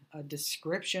what? A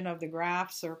description of the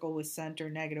graph, circle with center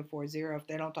 -4, 0. If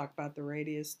they don't talk about the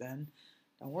radius, then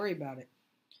don't worry about it.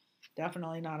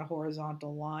 Definitely not a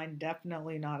horizontal line,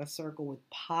 definitely not a circle with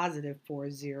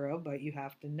 +4, 0, but you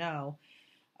have to know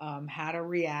how to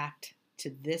react to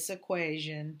this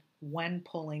equation when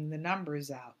pulling the numbers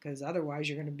out, because otherwise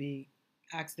you're going to be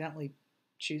accidentally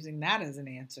choosing that as an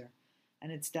answer,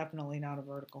 and it's definitely not a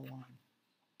vertical line.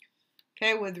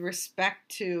 Okay, with respect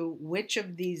to which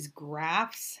of these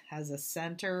graphs has a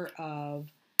center of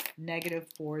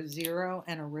 -4, 0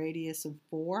 and a radius of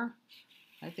 4,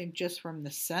 I think just from the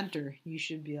center you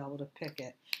should be able to pick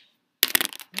it.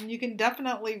 And you can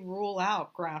definitely rule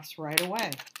out graphs right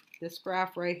away. This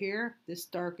graph right here, this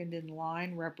darkened in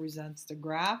line represents the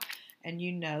graph, and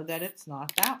you know that it's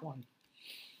not that one.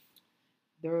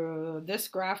 This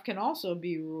graph can also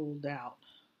be ruled out,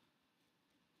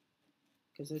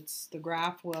 because the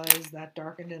graph was that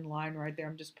darkened in line right there.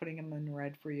 I'm just putting them in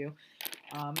red for you.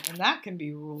 And that can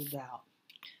be ruled out.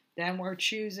 Then we're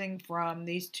choosing from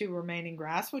these two remaining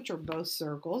graphs, which are both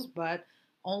circles, but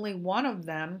only one of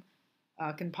them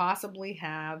can possibly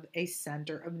have a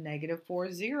center of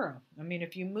 -4, 0. I mean,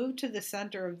 if you move to the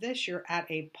center of this, you're at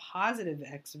a positive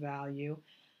x value,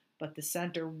 but the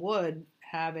center would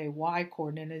have a y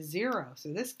coordinate of 0.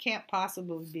 So this can't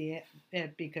possibly be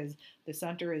it because the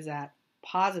center is at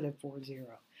 +4,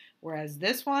 0. Whereas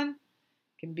this one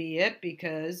can be it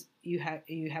because you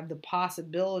have the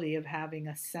possibility of having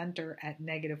a center at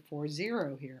 -4,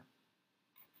 0 here.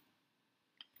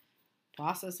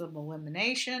 Process of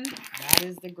elimination, that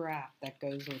is the graph that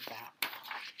goes with that.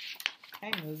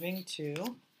 Okay, moving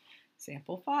to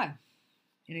sample 5.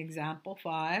 In example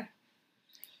 5,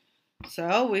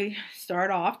 so we start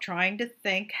off trying to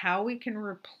think how we can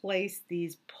replace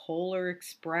these polar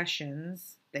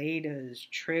expressions, thetas,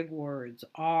 trig words,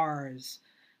 r's,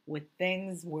 with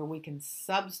things where we can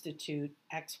substitute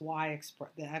the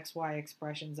xy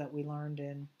expressions that we learned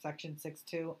in section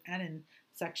 6.2 and in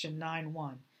section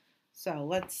 9.1. So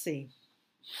let's see.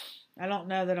 I don't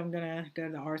know that I'm going to go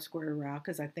the r squared route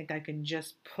because I think I can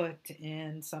just put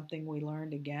in something we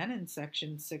learned again in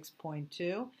section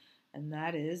 6.2, and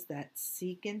that is that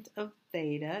secant of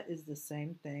theta is the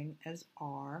same thing as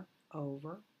r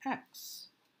over x.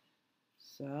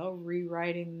 So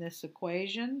rewriting this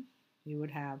equation, you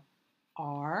would have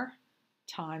r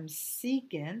times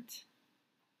secant,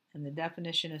 and the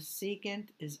definition of secant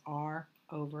is r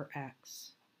over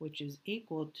x, which is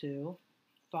equal to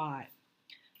 5.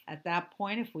 At that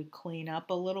point, if we clean up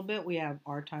a little bit, we have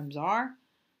r times r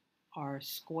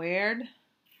squared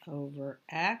over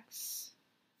x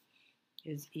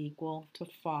is equal to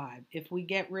 5. If we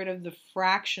get rid of the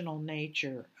fractional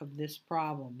nature of this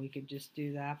problem, we could just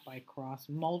do that by cross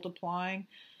multiplying,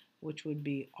 which would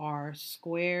be r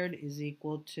squared is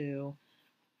equal to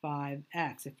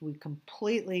 5x. If we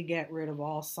completely get rid of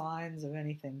all signs of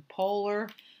anything polar,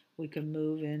 we can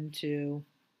move into,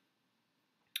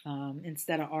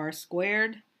 instead of r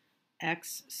squared,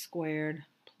 x squared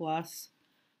plus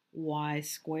y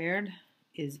squared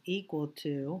is equal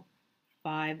to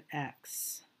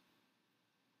 5x.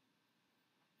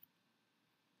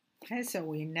 Okay, so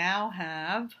we now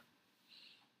have,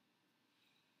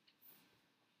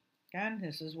 again,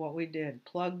 this is what we did.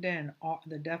 Plugged in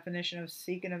the definition of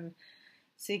secant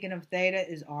of theta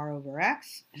is r over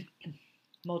x.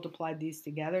 Multiplied these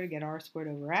together to get r squared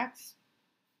over x.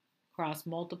 Cross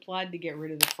multiplied to get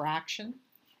rid of the fraction.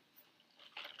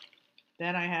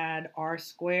 Then I had r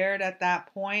squared at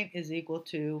that point is equal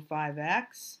to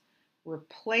 5x.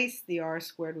 Replace the r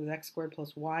squared with x squared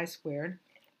plus y squared.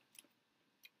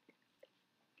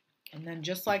 And then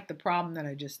just like the problem that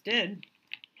I just did,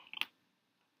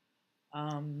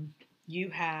 you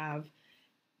have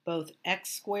both x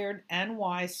squared and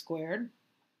y squared,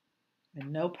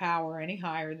 and no power any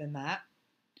higher than that.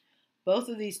 Both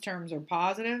of these terms are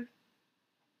positive.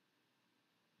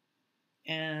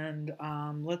 And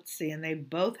let's see, and they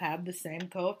both have the same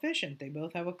coefficient. They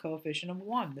both have a coefficient of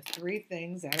 1, the three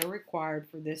things that are required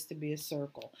for this to be a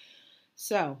circle.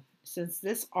 So, since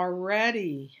this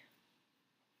already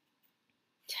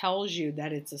tells you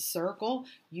that it's a circle,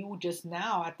 you just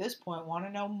now at this point want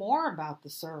to know more about the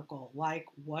circle, like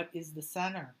what is the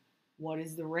center, what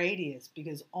is the radius,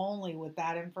 because only with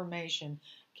that information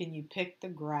can you pick the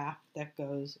graph that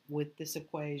goes with this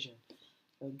equation.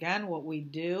 So again, what we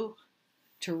do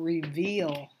to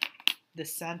reveal the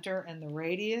center and the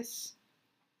radius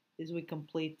is we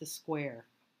complete the square.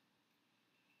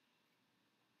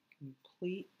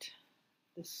 Complete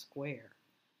the square.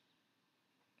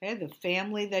 Okay, the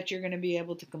family that you're going to be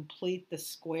able to complete the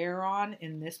square on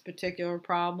in this particular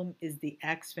problem is the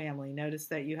x family. Notice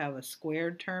that you have a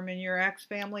squared term in your x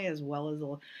family as well as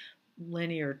a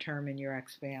linear term in your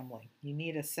x family. You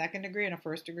need a second degree and a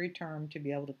first degree term to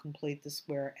be able to complete the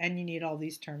square, and you need all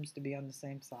these terms to be on the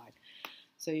same side.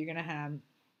 So you're going to have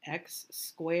x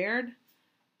squared,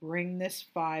 bring this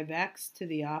 5x to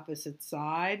the opposite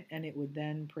side, and it would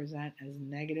then present as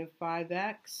negative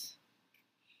 5x.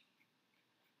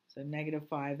 So negative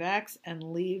 5x, and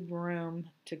leave room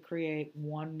to create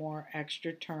one more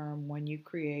extra term when you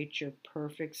create your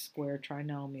perfect square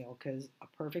trinomial, because a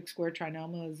perfect square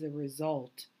trinomial is the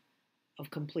result of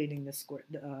completing the square,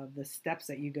 the steps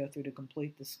that you go through to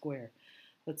complete the square.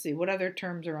 Let's see, what other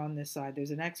terms are on this side?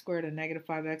 There's an x squared, a negative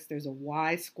 5x, there's a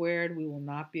y squared. We will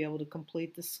not be able to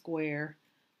complete the square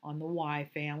on the y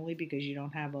family because you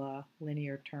don't have a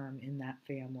linear term in that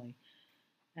family.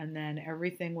 And then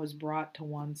everything was brought to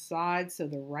one side, so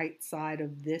the right side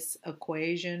of this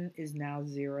equation is now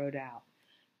zeroed out.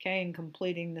 Okay, in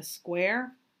completing the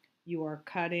square, you are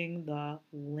cutting the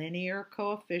linear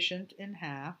coefficient in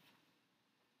half,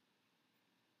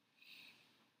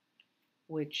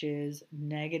 which is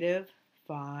negative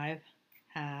 5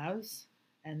 halves,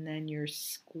 and then you're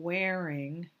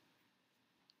squaring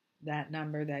that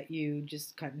number that you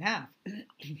just cut in half.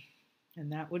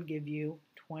 And that would give you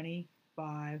 25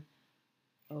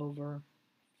 over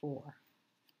 4.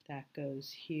 That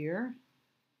goes here.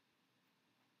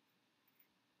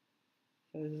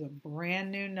 So this is a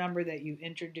brand new number that you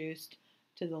introduced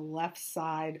to the left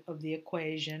side of the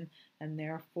equation, and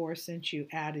therefore since you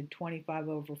added 25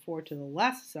 over 4 to the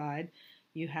left side,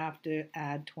 you have to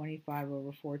add 25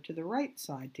 over 4 to the right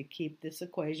side to keep this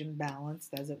equation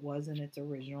balanced as it was in its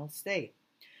original state.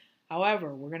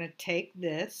 However, we're going to take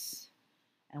this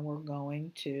and we're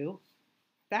going to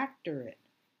factor it.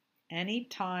 Any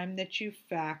time that you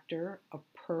factor a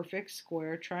perfect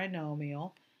square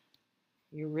trinomial,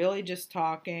 you're really just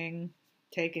taking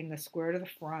the square to the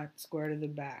front, square to the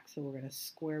back. So we're going to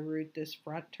square root this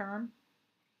front term.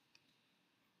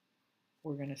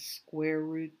 We're going to square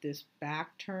root this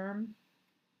back term,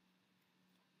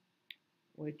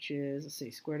 which is, let's see,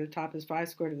 square to the top is 5,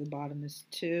 square to the bottom is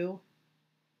 2.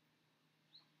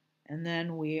 And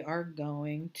then we are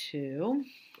going to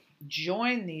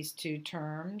join these two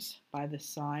terms by the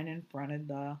sign in front of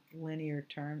the linear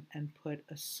term and put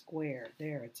a square.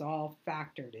 There, it's all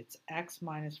factored. It's x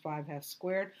minus 5 halves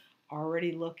squared,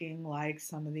 already looking like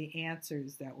some of the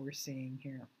answers that we're seeing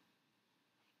here.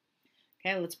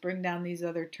 Okay, let's bring down these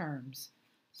other terms.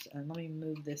 So let me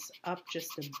move this up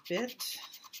just a bit.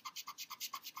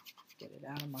 Get it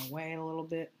out of my way a little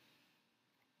bit.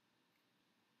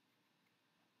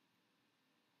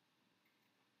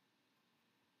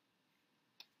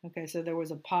 Okay, so there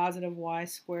was a positive y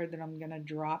squared that I'm going to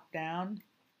drop down.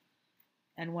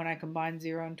 And when I combine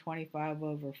 0 and 25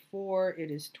 over 4, it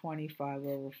is 25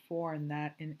 over 4, and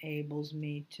that enables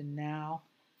me to now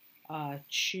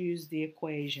choose the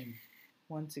equation.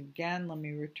 Once again, let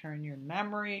me return your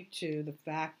memory to the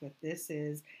fact that this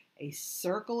is a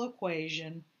circle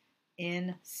equation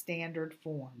in standard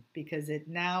form, because it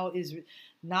now is,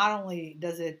 not only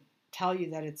does it tell you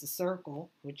that it's a circle,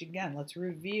 which again, let's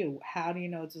review. How do you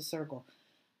know it's a circle?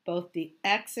 Both the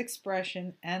x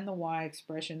expression and the y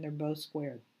expression, they're both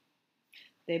squared.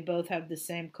 They both have the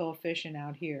same coefficient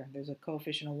out here. There's a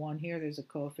coefficient of 1 here, there's a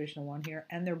coefficient of 1 here,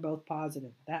 and they're both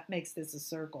positive. That makes this a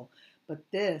circle. But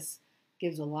this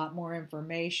gives a lot more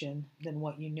information than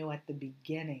what you knew at the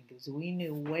beginning, because we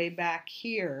knew way back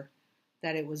here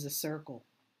that it was a circle.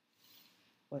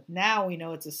 But now we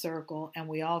know it's a circle, and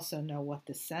we also know what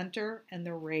the center and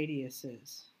the radius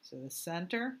is. So the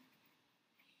center,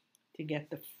 to get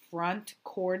the front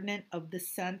coordinate of the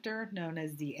center, known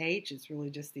as the h, it's really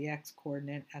just the x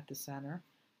coordinate at the center.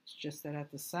 It's just that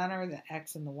at the center, the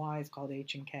x and the y is called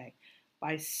h and k.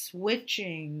 By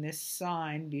switching this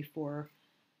sign before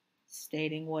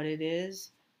stating what it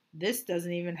is, this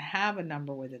doesn't even have a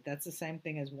number with it. That's the same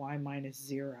thing as y minus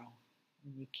 0.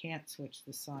 You can't switch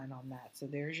the sign on that. So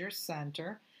there's your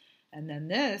center. And then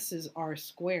this is r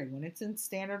squared. When it's in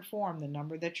standard form, the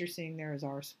number that you're seeing there is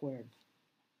r squared.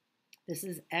 This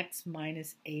is x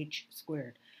minus h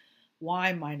squared,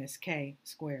 y minus k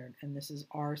squared, and this is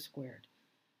r squared.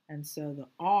 And so the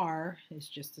r is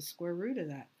just the square root of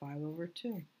that, 5 over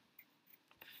 2.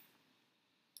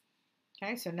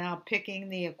 Okay, so now picking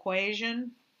the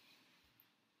equation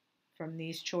from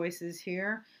these choices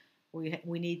here,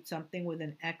 we need something with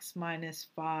an x minus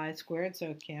 5 squared, so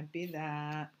it can't be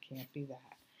that, can't be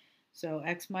that. So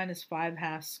x minus 5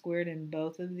 halves squared in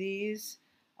both of these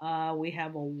We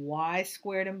have a y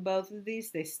squared in both of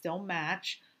these. They still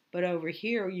match. But over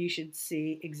here, you should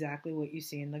see exactly what you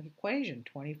see in the equation,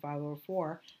 25 over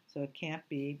 4. So it can't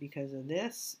be because of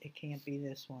this. It can't be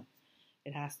this one.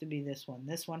 It has to be this one.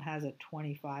 This one has a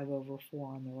 25 over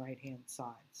 4 on the right-hand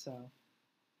side. So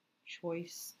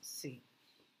choice C.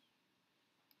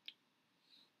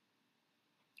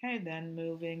 Okay, then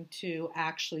moving to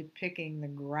actually picking the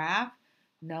graph.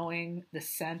 Knowing the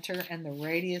center and the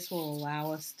radius will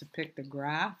allow us to pick the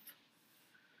graph.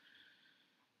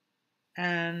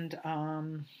 And,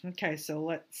 okay, so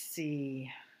let's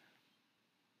see.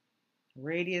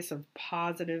 Radius of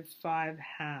positive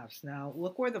 5/2. Now,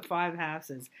 look where the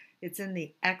 5/2 is. It's in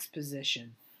the x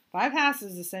position. 5/2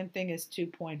 is the same thing as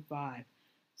 2.5.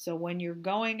 So when you're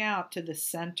going out to the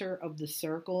center of the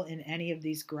circle in any of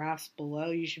these graphs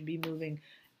below, you should be moving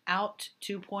out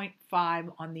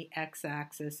 2.5 on the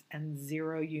x-axis and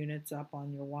 0 units up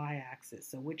on your y-axis.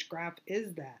 So which graph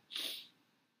is that?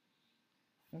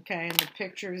 Okay, and the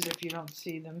pictures, if you don't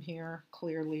see them here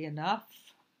clearly enough,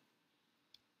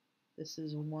 this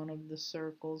is one of the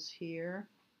circles here.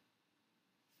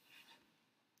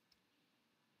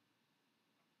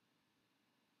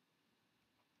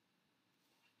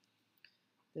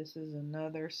 This is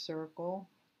another circle.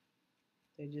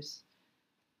 It just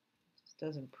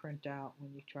doesn't print out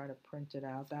when you try to print it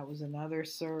out. That was another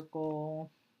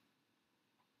circle.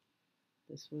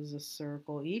 This was a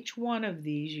circle. Each one of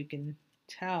these you can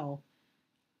tell,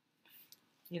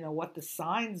 what the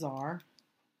signs are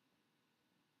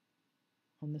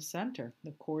on the center,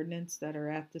 the coordinates that are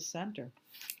at the center.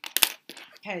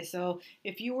 Okay, so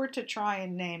if you were to try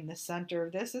and name the center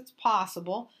of this, it's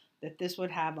possible that this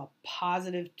would have a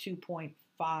positive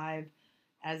 2.5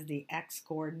 as the x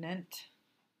coordinate,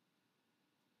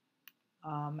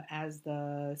 as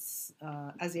the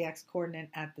x coordinate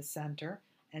at the center,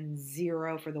 and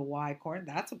 0 for the y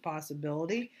coordinate. That's a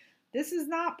possibility. This is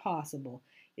not possible.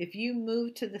 If you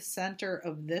move to the center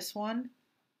of this one,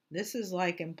 this is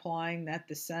like implying that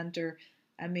the center,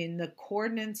 the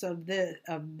coordinates of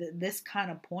this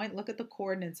kind of point, look at the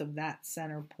coordinates of that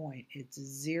center point. It's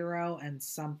 0 and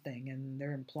something, and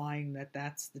they're implying that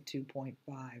that's the 2.5.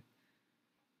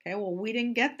 Okay, well, we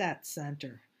didn't get that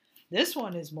center. This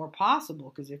one is more possible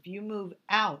because if you move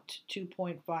out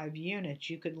 2.5 units,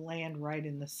 you could land right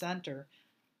in the center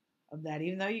of that,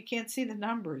 even though you can't see the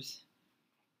numbers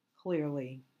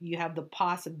clearly. You have the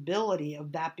possibility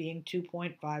of that being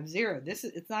 2.50.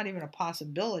 It's not even a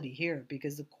possibility here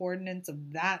because the coordinates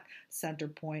of that center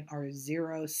point are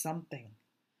 0 something.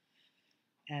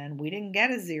 And we didn't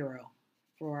get a 0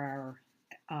 for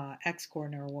our x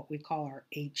coordinate, or what we call our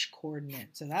h coordinate.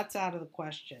 So that's out of the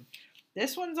question.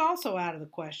 This one's also out of the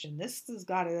question. This has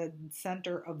got a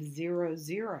center of 0,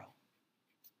 0.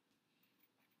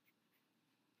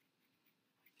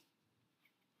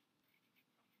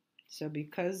 So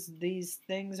because these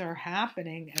things are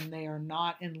happening and they are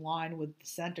not in line with the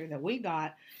center that we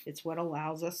got, it's what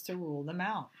allows us to rule them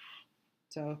out.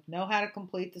 So know how to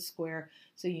complete the square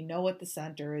so you know what the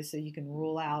center is, so you can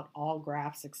rule out all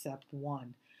graphs except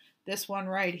one. This one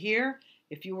right here,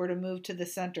 if you were to move to the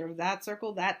center of that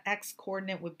circle, that x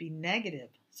coordinate would be negative.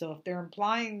 So if they're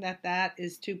implying that that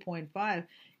is 2.5,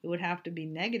 it would have to be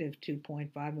negative 2.5,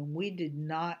 and we did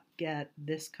not get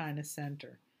this kind of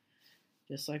center.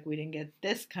 Just like we didn't get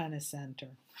this kind of center.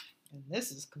 And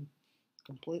this is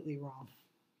completely wrong.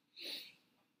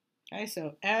 Okay,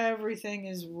 so everything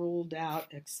is ruled out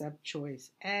except choice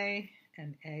A,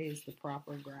 and A is the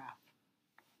proper graph.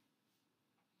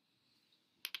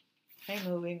 Okay,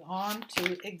 moving on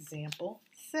to example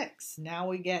 6. Now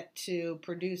we get to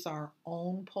produce our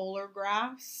own polar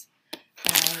graphs,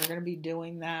 and we're going to be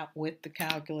doing that with the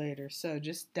calculator. So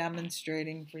just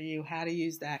demonstrating for you how to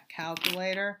use that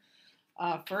calculator.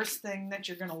 First thing that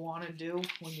you're going to want to do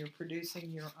when you're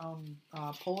producing your own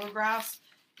polar graphs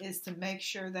is to make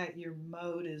sure that your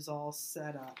mode is all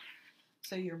set up.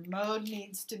 So your mode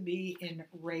needs to be in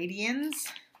radians,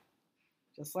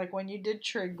 just like when you did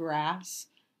trig graphs,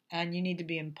 and you need to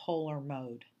be in polar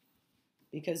mode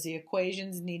because the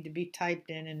equations need to be typed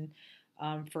in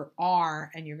for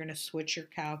R, and you're going to switch your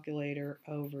calculator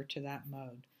over to that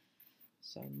mode.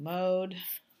 So mode,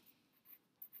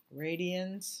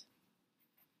 radians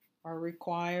are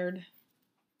required,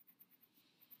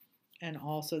 and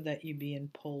also that you be in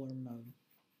polar mode.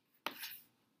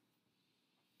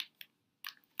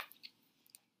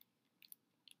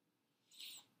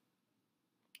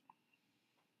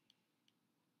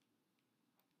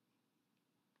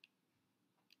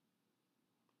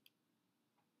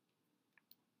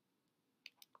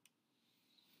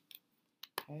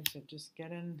 Okay, so just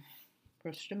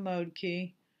push the mode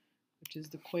key, which is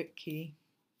the quit key.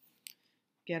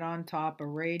 Get on top of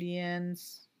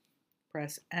radians,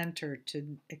 press enter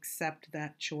to accept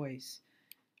that choice.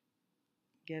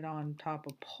 Get on top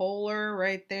of polar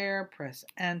right there, press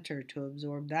enter to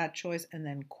absorb that choice, and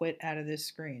then quit out of this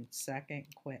screen. Second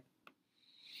quit.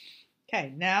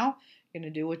 Okay, now you're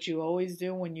going to do what you always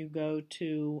do when you go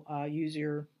to use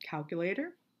your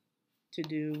calculator to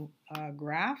do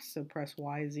graphs. So press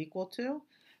y is equal to,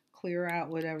 clear out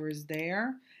whatever's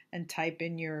there, and type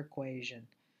in your equation,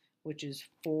 which is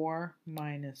 4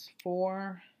 minus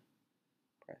 4.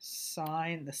 Press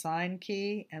the sign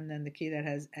key, and then the key that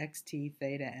has xt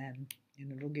theta n,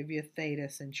 and it'll give you a theta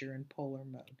since you're in polar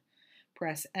mode.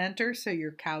 Press enter so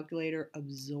your calculator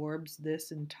absorbs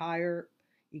this entire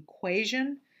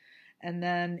equation, and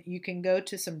then you can go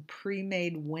to some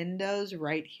pre-made windows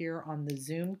right here on the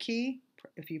zoom key.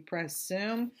 If you press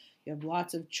zoom, you have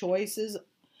lots of choices,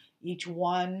 each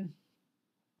one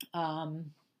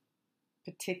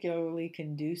particularly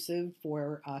conducive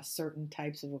for certain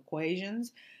types of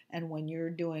equations. And when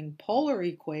you're doing polar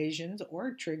equations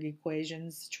or trig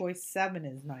equations, choice 7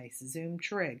 is nice, zoom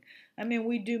trig. I mean,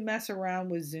 we do mess around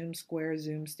with zoom square,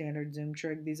 zoom standard, zoom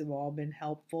trig. These have all been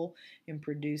helpful in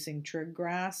producing trig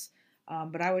graphs.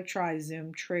 But I would try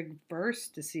zoom trig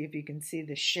first to see if you can see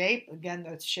the shape. Again,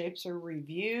 those shapes are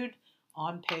reviewed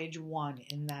on page 1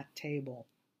 in that table.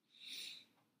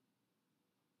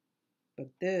 But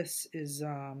this is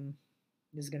going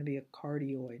to be a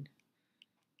cardioid.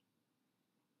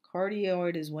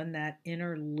 Cardioid is when that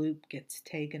inner loop gets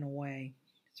taken away.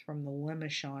 It's from the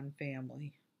Limouchon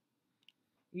family.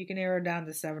 You can arrow down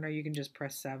to 7, or you can just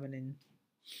press 7 and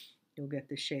you'll get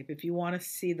the shape. If you want to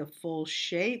see the full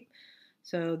shape,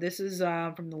 so this is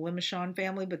from the Limouchon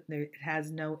family, but it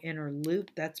has no inner loop.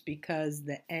 That's because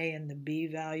the A and the B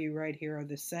value right here are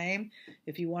the same.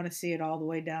 If you want to see it all the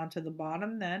way down to the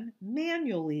bottom, then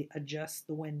manually adjust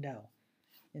the window.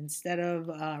 Instead of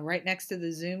right next to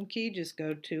the zoom key, just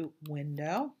go to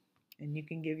window, and you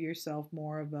can give yourself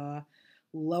more of a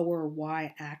lower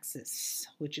y-axis,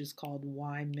 which is called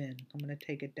y-min. I'm going to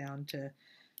take it down to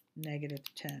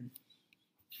 -10.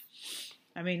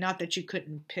 I mean, not that you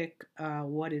couldn't pick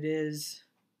what it is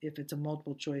if it's a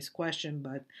multiple choice question,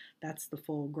 but that's the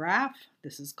full graph.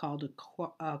 This is called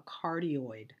a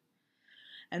cardioid.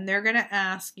 And they're going to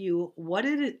ask you, what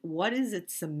is it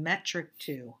symmetric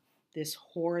to? This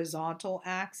horizontal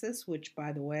axis, which,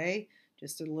 by the way,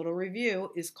 just a little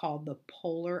review, is called the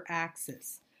polar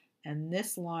axis. And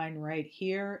this line right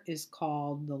here is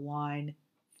called the line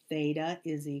theta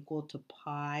is equal to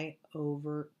pi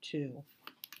over 2.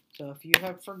 So if you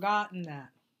have forgotten that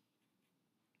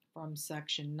from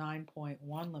section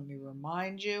 9.1, let me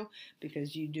remind you,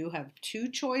 because you do have two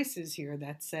choices here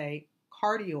that say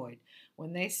cardioid.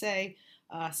 When they say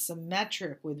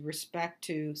symmetric with respect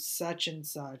to such and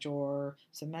such, or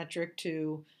symmetric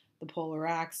to the polar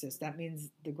axis, that means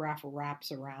the graph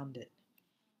wraps around it.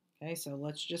 Okay, so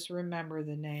let's just remember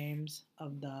the names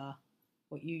of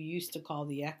what you used to call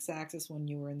the x-axis when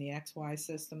you were in the xy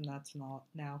system. That's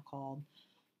now called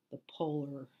the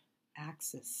polar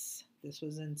axis. This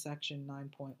was in section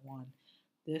 9.1.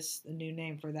 The new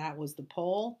name for that was the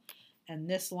pole. And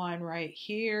this line right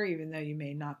here, even though you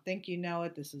may not think you know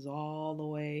it, this is all the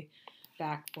way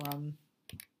back from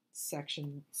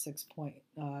section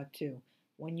 6.2.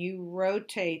 When you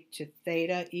rotate to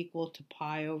theta equal to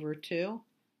pi over 2,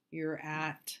 you're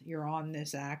on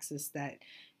this axis that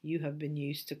you have been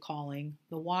used to calling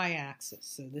the y-axis.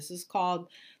 So this is called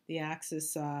the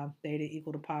axis theta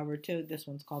equal to pi over 2. This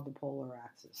one's called the polar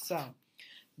axis. So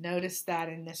notice that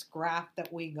in this graph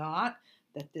that we got,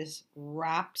 that this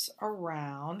wraps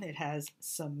around. It has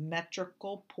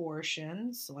symmetrical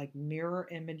portions, like mirror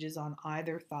images on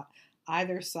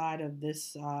either side of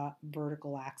this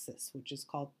vertical axis, which is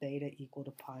called theta equal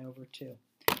to pi over 2.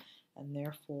 And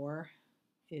therefore,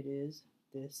 it is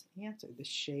this answer. The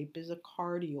shape is a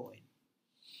cardioid.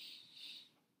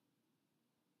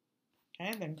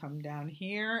 Okay, then come down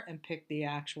here and pick the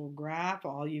actual graph.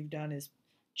 All you've done is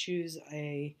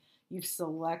you've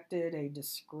selected a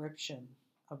description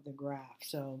of the graph.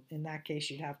 So in that case,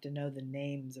 you'd have to know the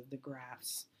names of the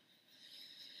graphs.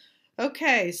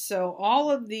 Okay, so all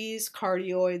of these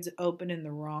cardioids open in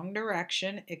the wrong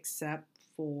direction except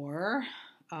for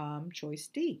choice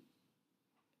D.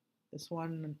 This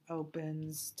one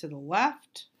opens to the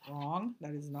left, wrong,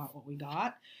 that is not what we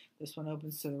got. This one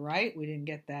opens to the right, we didn't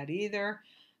get that either.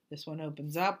 This one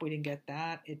opens up, we didn't get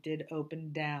that. It did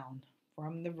open down.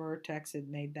 From the vertex, it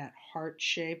made that heart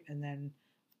shape and then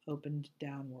opened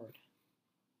downward.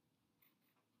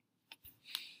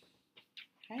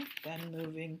 Okay, then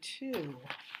moving to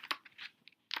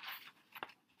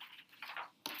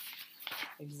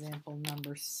example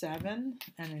number 7.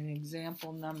 And in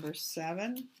example number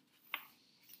 7, it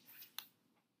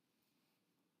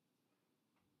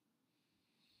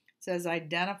says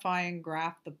identify and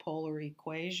graph the polar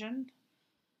equation.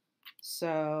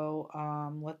 So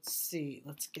let's see,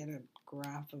 let's get a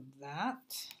graph of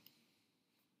that.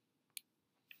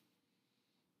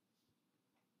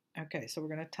 Okay, so we're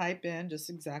going to type in just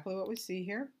exactly what we see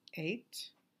here, 8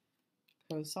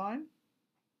 cosine,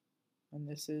 and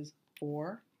this is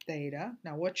 4 theta.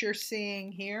 Now what you're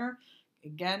seeing here,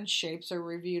 again, shapes are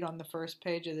reviewed on the first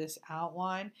page of this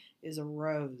outline, is a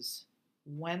rose.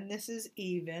 When this is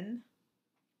even,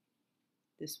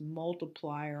 this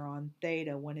multiplier on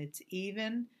theta, when it's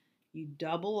even, you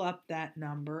double up that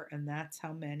number, and that's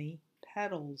how many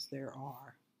petals there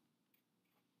are.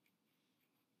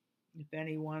 If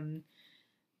anyone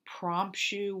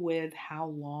prompts you with how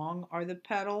long are the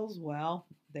petals, well,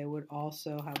 they would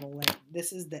also have a length.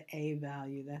 This is the A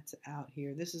value that's out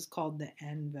here. This is called the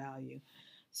N value.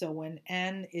 So when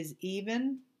N is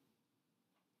even,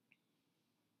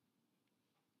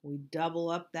 we double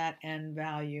up that N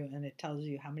value, and it tells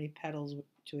you how many petals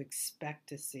to expect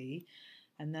to see.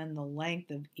 And then the length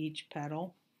of each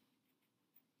petal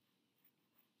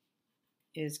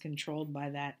is controlled by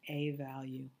that A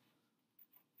value.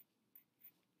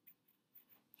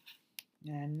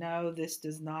 And no, this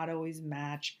does not always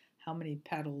match how many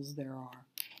petals there are.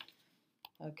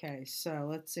 Okay, so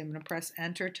let's see. I'm going to press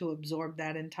enter to absorb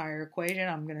that entire equation.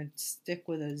 I'm going to stick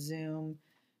with a zoom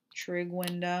trig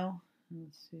window.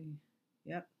 Let's see.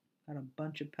 Yep, got a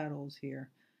bunch of petals here,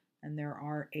 and there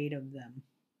are 8 of them.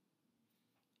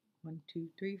 1, 2,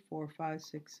 3, 4, 5,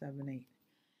 6, 7, 8.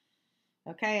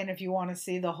 Okay, and if you want to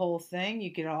see the whole thing,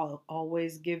 you could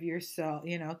always give yourself,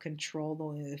 control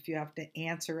the, if you have to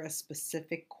answer a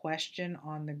specific question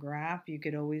on the graph, you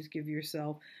could always give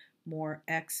yourself more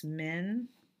X min,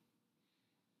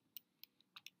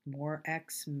 more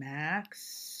X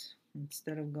max,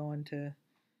 instead of going to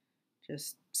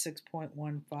just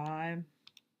 6.15.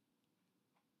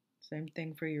 Same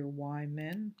thing for your Y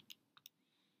min.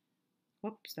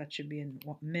 Whoops, that should be in,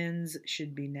 mins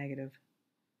should be negative.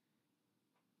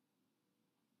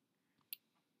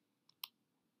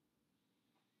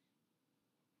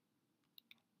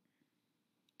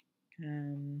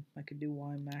 And I could do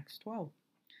Y max 12.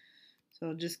 So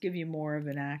it'll just give you more of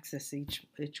an axis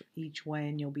each way,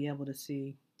 and you'll be able to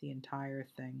see the entire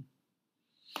thing.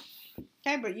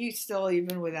 Okay, but you still,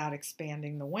 even without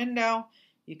expanding the window,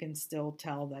 you can still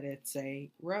tell that it's a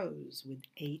rose with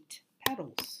 8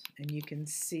 petals. And you can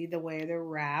see the way they're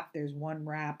wrapped. There's one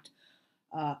wrapped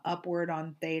upward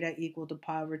on theta equal to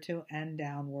pi over 2 and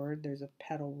downward. There's a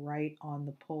petal right on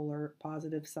the polar,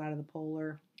 positive side of the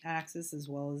polar axis as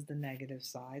well as the negative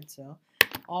side. So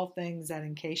all things that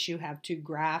in case you have 2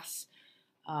 graphs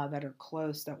that are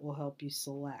close, that will help you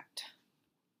select.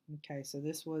 Okay, so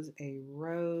this was a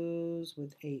rose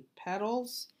with 8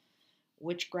 petals.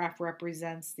 Which graph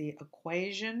represents the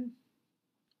equation?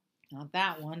 Not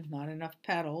that one, not enough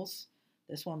petals.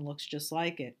 This one looks just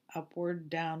like it. Upward,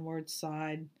 downward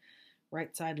side,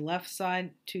 right side, left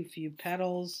side, too few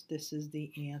petals. This is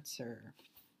the answer.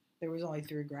 There was only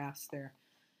 3 graphs there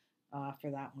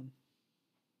for that one.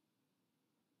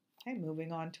 Okay,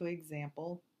 moving on to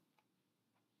example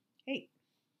 8.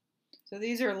 So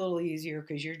these are a little easier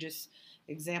because you're just,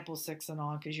 example 6 and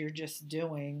on, because you're just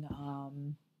doing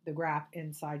the graph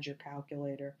inside your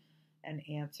calculator and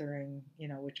answering,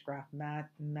 which graph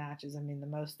matches. I mean, the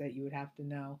most that you would have to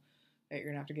know that you're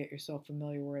going to have to get yourself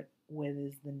familiar with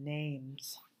is the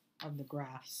names of the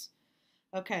graphs.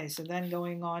 Okay, so then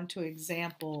going on to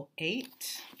example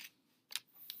 8.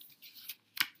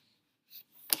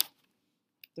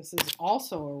 This is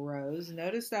also a rose.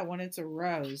 Notice that when it's a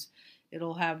rose,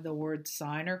 it'll have the word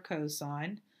sine or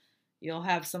cosine. You'll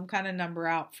have some kind of number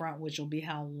out front, which will be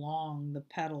how long the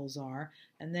petals are.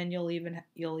 And then you'll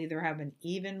either have an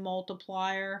even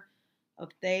multiplier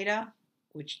of theta,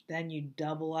 which then you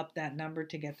double up that number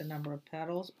to get the number of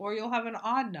petals, or you'll have an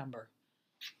odd number.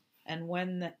 And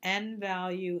when the N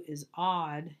value is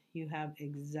odd, you have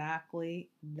exactly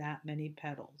that many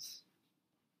petals.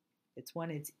 It's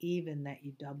when it's even that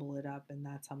you double it up, and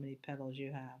that's how many petals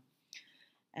you have.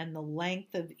 And the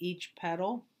length of each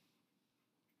petal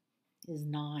is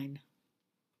 9.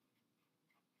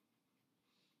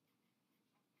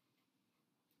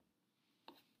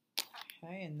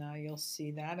 Okay, and now you'll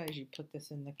see that as you put this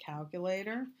in the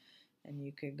calculator, and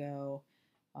you could go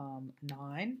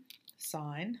 9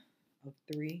 sine of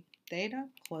 3 theta,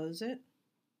 close it,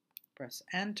 press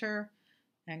enter,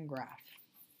 and graph.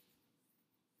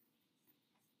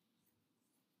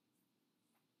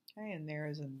 Okay, and there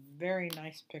is a very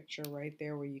nice picture right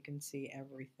there where you can see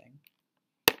everything.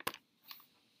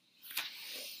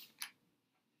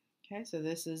 Okay, so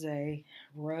this is a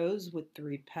rose with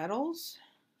 3 petals.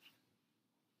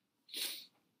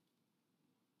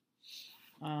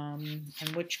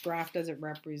 And which graph does it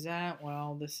represent?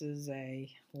 Well, this is a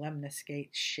lemniscate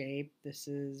shape. This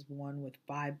is one with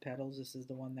 5 petals. This is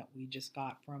the one that we just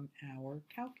got from our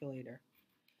calculator.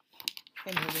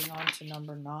 Okay, moving on to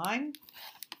number 9.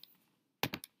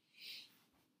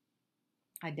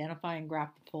 Identify and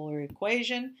graph the polar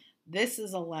equation. This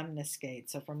is a lemniscate.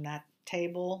 So from that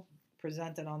table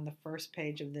presented on the first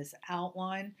page of this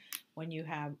outline, when you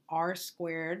have r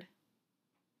squared,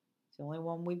 it's the only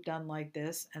one we've done like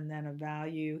this, and then a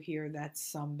value here, that's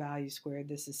some value squared.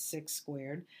 This is 6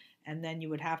 squared. And then you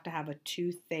would have to have a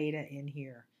 2 theta in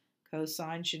here.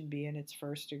 Cosine should be in its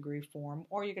first degree form,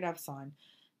 or you could have sine.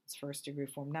 First degree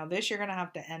form. Now this you're going to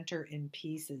have to enter in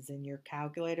pieces in your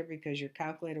calculator because your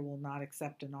calculator will not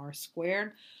accept an r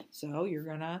squared. So you're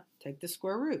going to take the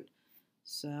square root.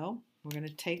 So we're going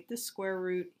to take the square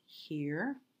root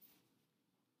here,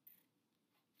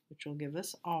 which will give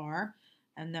us r,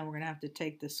 and then we're going to have to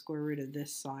take the square root of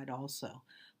this side also.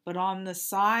 But on the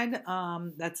side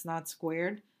that's not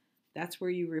squared, that's where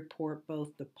you report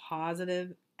both the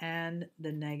positive and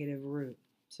the negative root.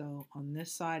 So on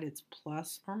this side, it's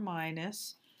plus or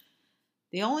minus.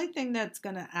 The only thing that's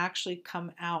going to actually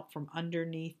come out from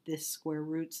underneath this square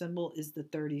root symbol is the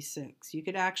 36. You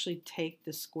could actually take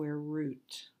the square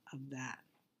root of that,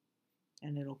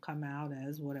 and it'll come out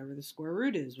as whatever the square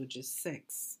root is, which is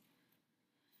 6.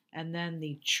 And then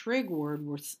the trig word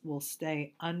will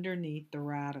stay underneath the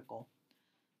radical.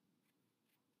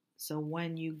 So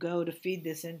when you go to feed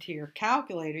this into your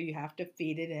calculator, you have to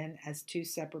feed it in as 2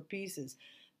 separate pieces.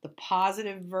 The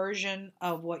positive version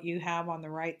of what you have on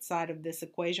the right side of this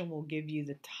equation will give you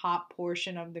the top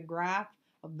portion of the graph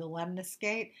of the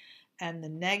lemniscate, and the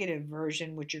negative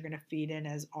version, which you're going to feed in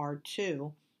as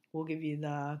R2, will give you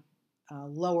the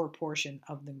lower portion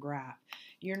of the graph.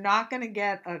 You're not going to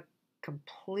get a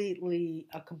complete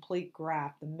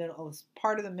graph. The middle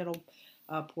part of the middle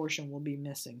portion will be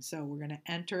missing. So we're going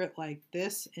to enter it like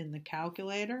this in the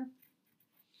calculator.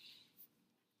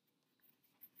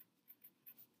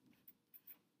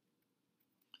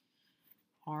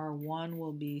 R1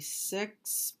 will be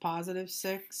 6, positive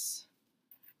 6,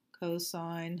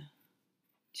 cosine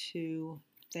 2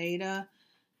 theta,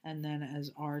 and then as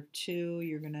R2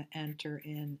 you're going to enter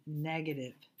in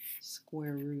negative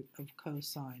square root of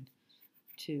cosine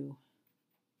 2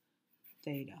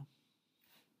 theta.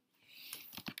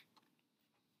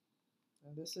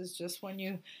 Now this is just when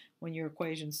your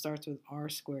equation starts with r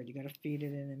squared. You got to feed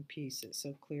it in pieces.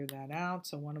 So clear that out.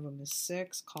 So one of them is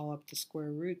 6. Call up the square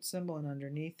root symbol, and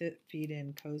underneath it feed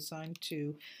in cosine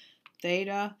 2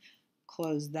 theta.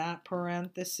 Close that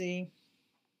parenthesis.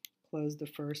 Close the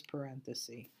first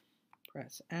parenthesis.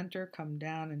 Press enter. Come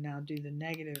down and now do the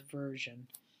negative version.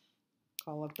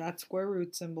 Call up that square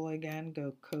root symbol again.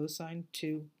 Go cosine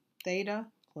 2 theta.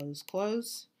 Close,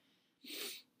 close.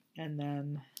 And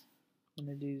then I'm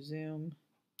going to do zoom,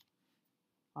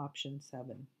 option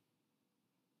 7.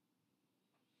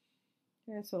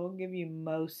 Okay, so it'll give you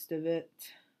most of it.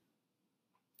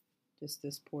 Just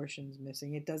this portion's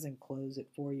missing. It doesn't close it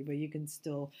for you, but you can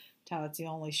still tell it's the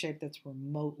only shape that's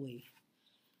remotely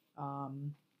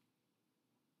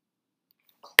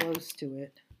close to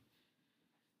it.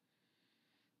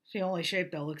 It's the only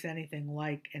shape that looks anything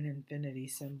like an infinity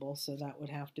symbol, so that would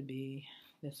have to be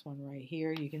this one right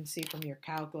here. You can see from your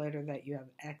calculator that you have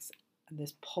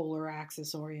this polar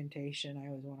axis orientation. I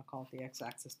always want to call it the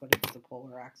x-axis, but it's the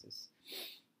polar axis.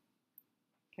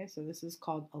 Okay, so this is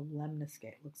called a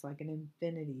lemniscate. Looks like an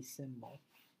infinity symbol.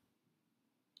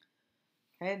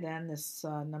 Okay, then this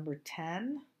number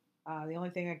 10. The only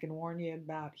thing I can warn you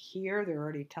about here, they're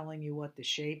already telling you what the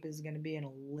shape is going to be, an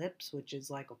ellipse, which is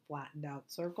like a flattened out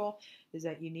circle, is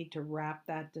that you need to wrap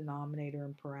that denominator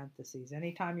in parentheses.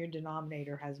 Anytime your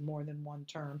denominator has more than one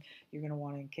term, you're going to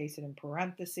want to encase it in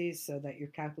parentheses so that your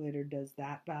calculator does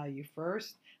that value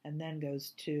first and then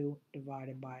goes 2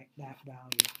 divided by that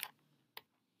value.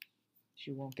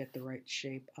 You won't get the right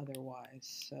shape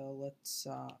otherwise. So let's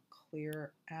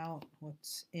clear out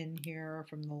what's in here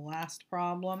from the last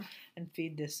problem and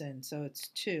feed this in. So it's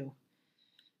 2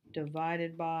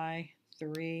 divided by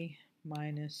 3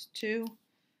 minus 2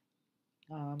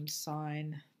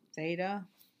 sine theta.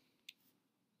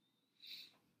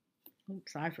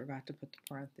 Oops, I forgot to put the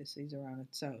parentheses around it.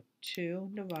 So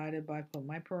 2 divided by, put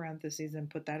my parentheses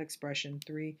and put that expression,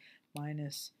 3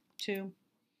 minus 2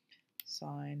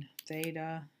 sine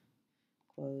theta,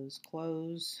 close,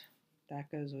 close. That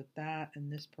goes with that,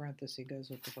 and this parenthesis goes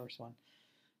with the first one.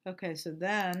 Okay, so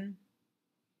then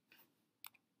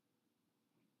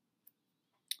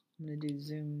I'm going to do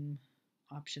zoom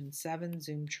option 7,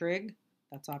 zoom trig.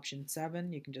 That's option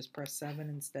 7. You can just press 7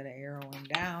 instead of arrowing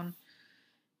down.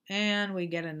 And we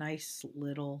get a nice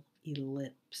little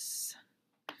ellipse.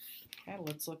 Okay,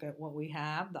 let's look at what we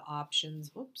have. The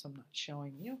options, oops, I'm not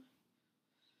showing you.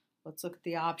 Let's look at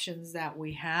the options that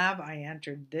we have. I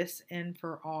entered this in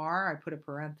for R. I put a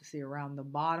parenthesis around the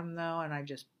bottom though, and I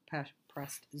just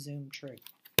pressed zoom trig.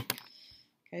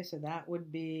 Okay, so that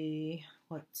would be,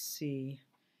 let's see,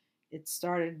 it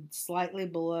started slightly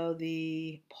below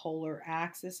the polar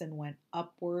axis and went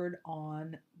upward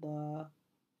on the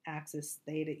axis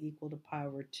theta equal to pi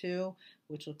over 2,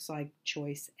 which looks like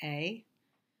choice A.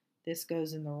 This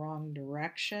goes in the wrong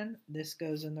direction. This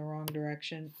goes in the wrong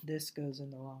direction. This goes in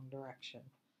the wrong direction.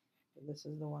 So this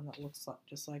is the one that looks like,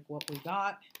 just like what we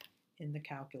got in the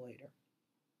calculator.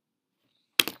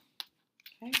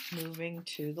 Okay, moving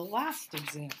to the last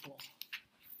example.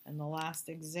 And the last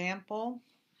example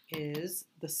is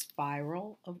the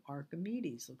spiral of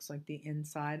Archimedes. Looks like the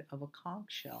inside of a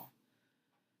conch shell.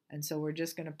 And so we're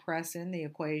just going to press in the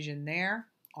equation there,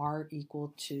 r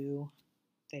equal to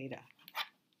theta.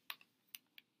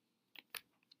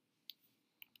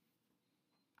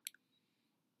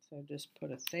 So just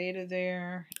put a theta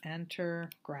there, enter,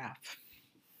 graph.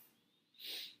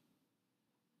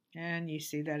 And you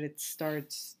see that it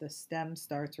starts, the stem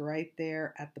starts right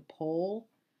there at the pole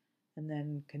and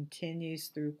then continues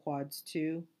through quads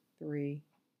 2, 3,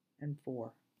 and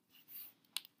 4.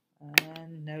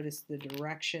 And notice the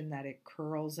direction that it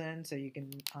curls in so you can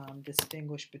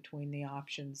distinguish between the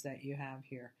options that you have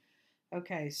here.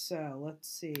 Okay, so let's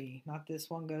see. Not this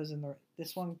one goes in the,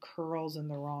 this one curls in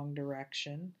the wrong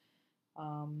direction.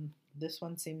 This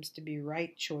one seems to be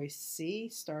right, choice C,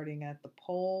 starting at the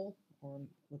pole, or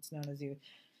what's known as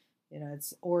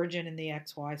it's origin in the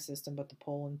XY system, but the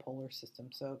pole and polar system.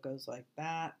 So it goes like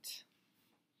that.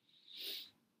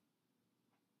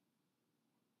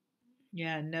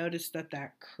 Yeah, notice that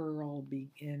that curl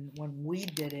when we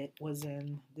did it was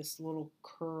in, this little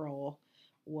curl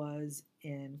was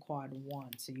in quad 1.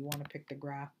 So you want to pick the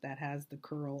graph that has the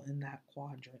curl in that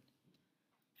quadrant.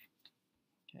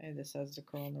 Okay, this has the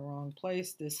curl in the wrong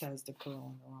place. This has the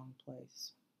curl in the wrong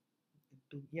place.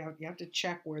 You have to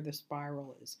check where the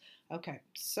spiral is. Okay,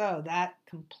 so that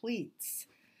completes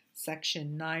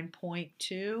section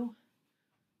 9.2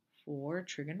 for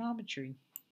trigonometry.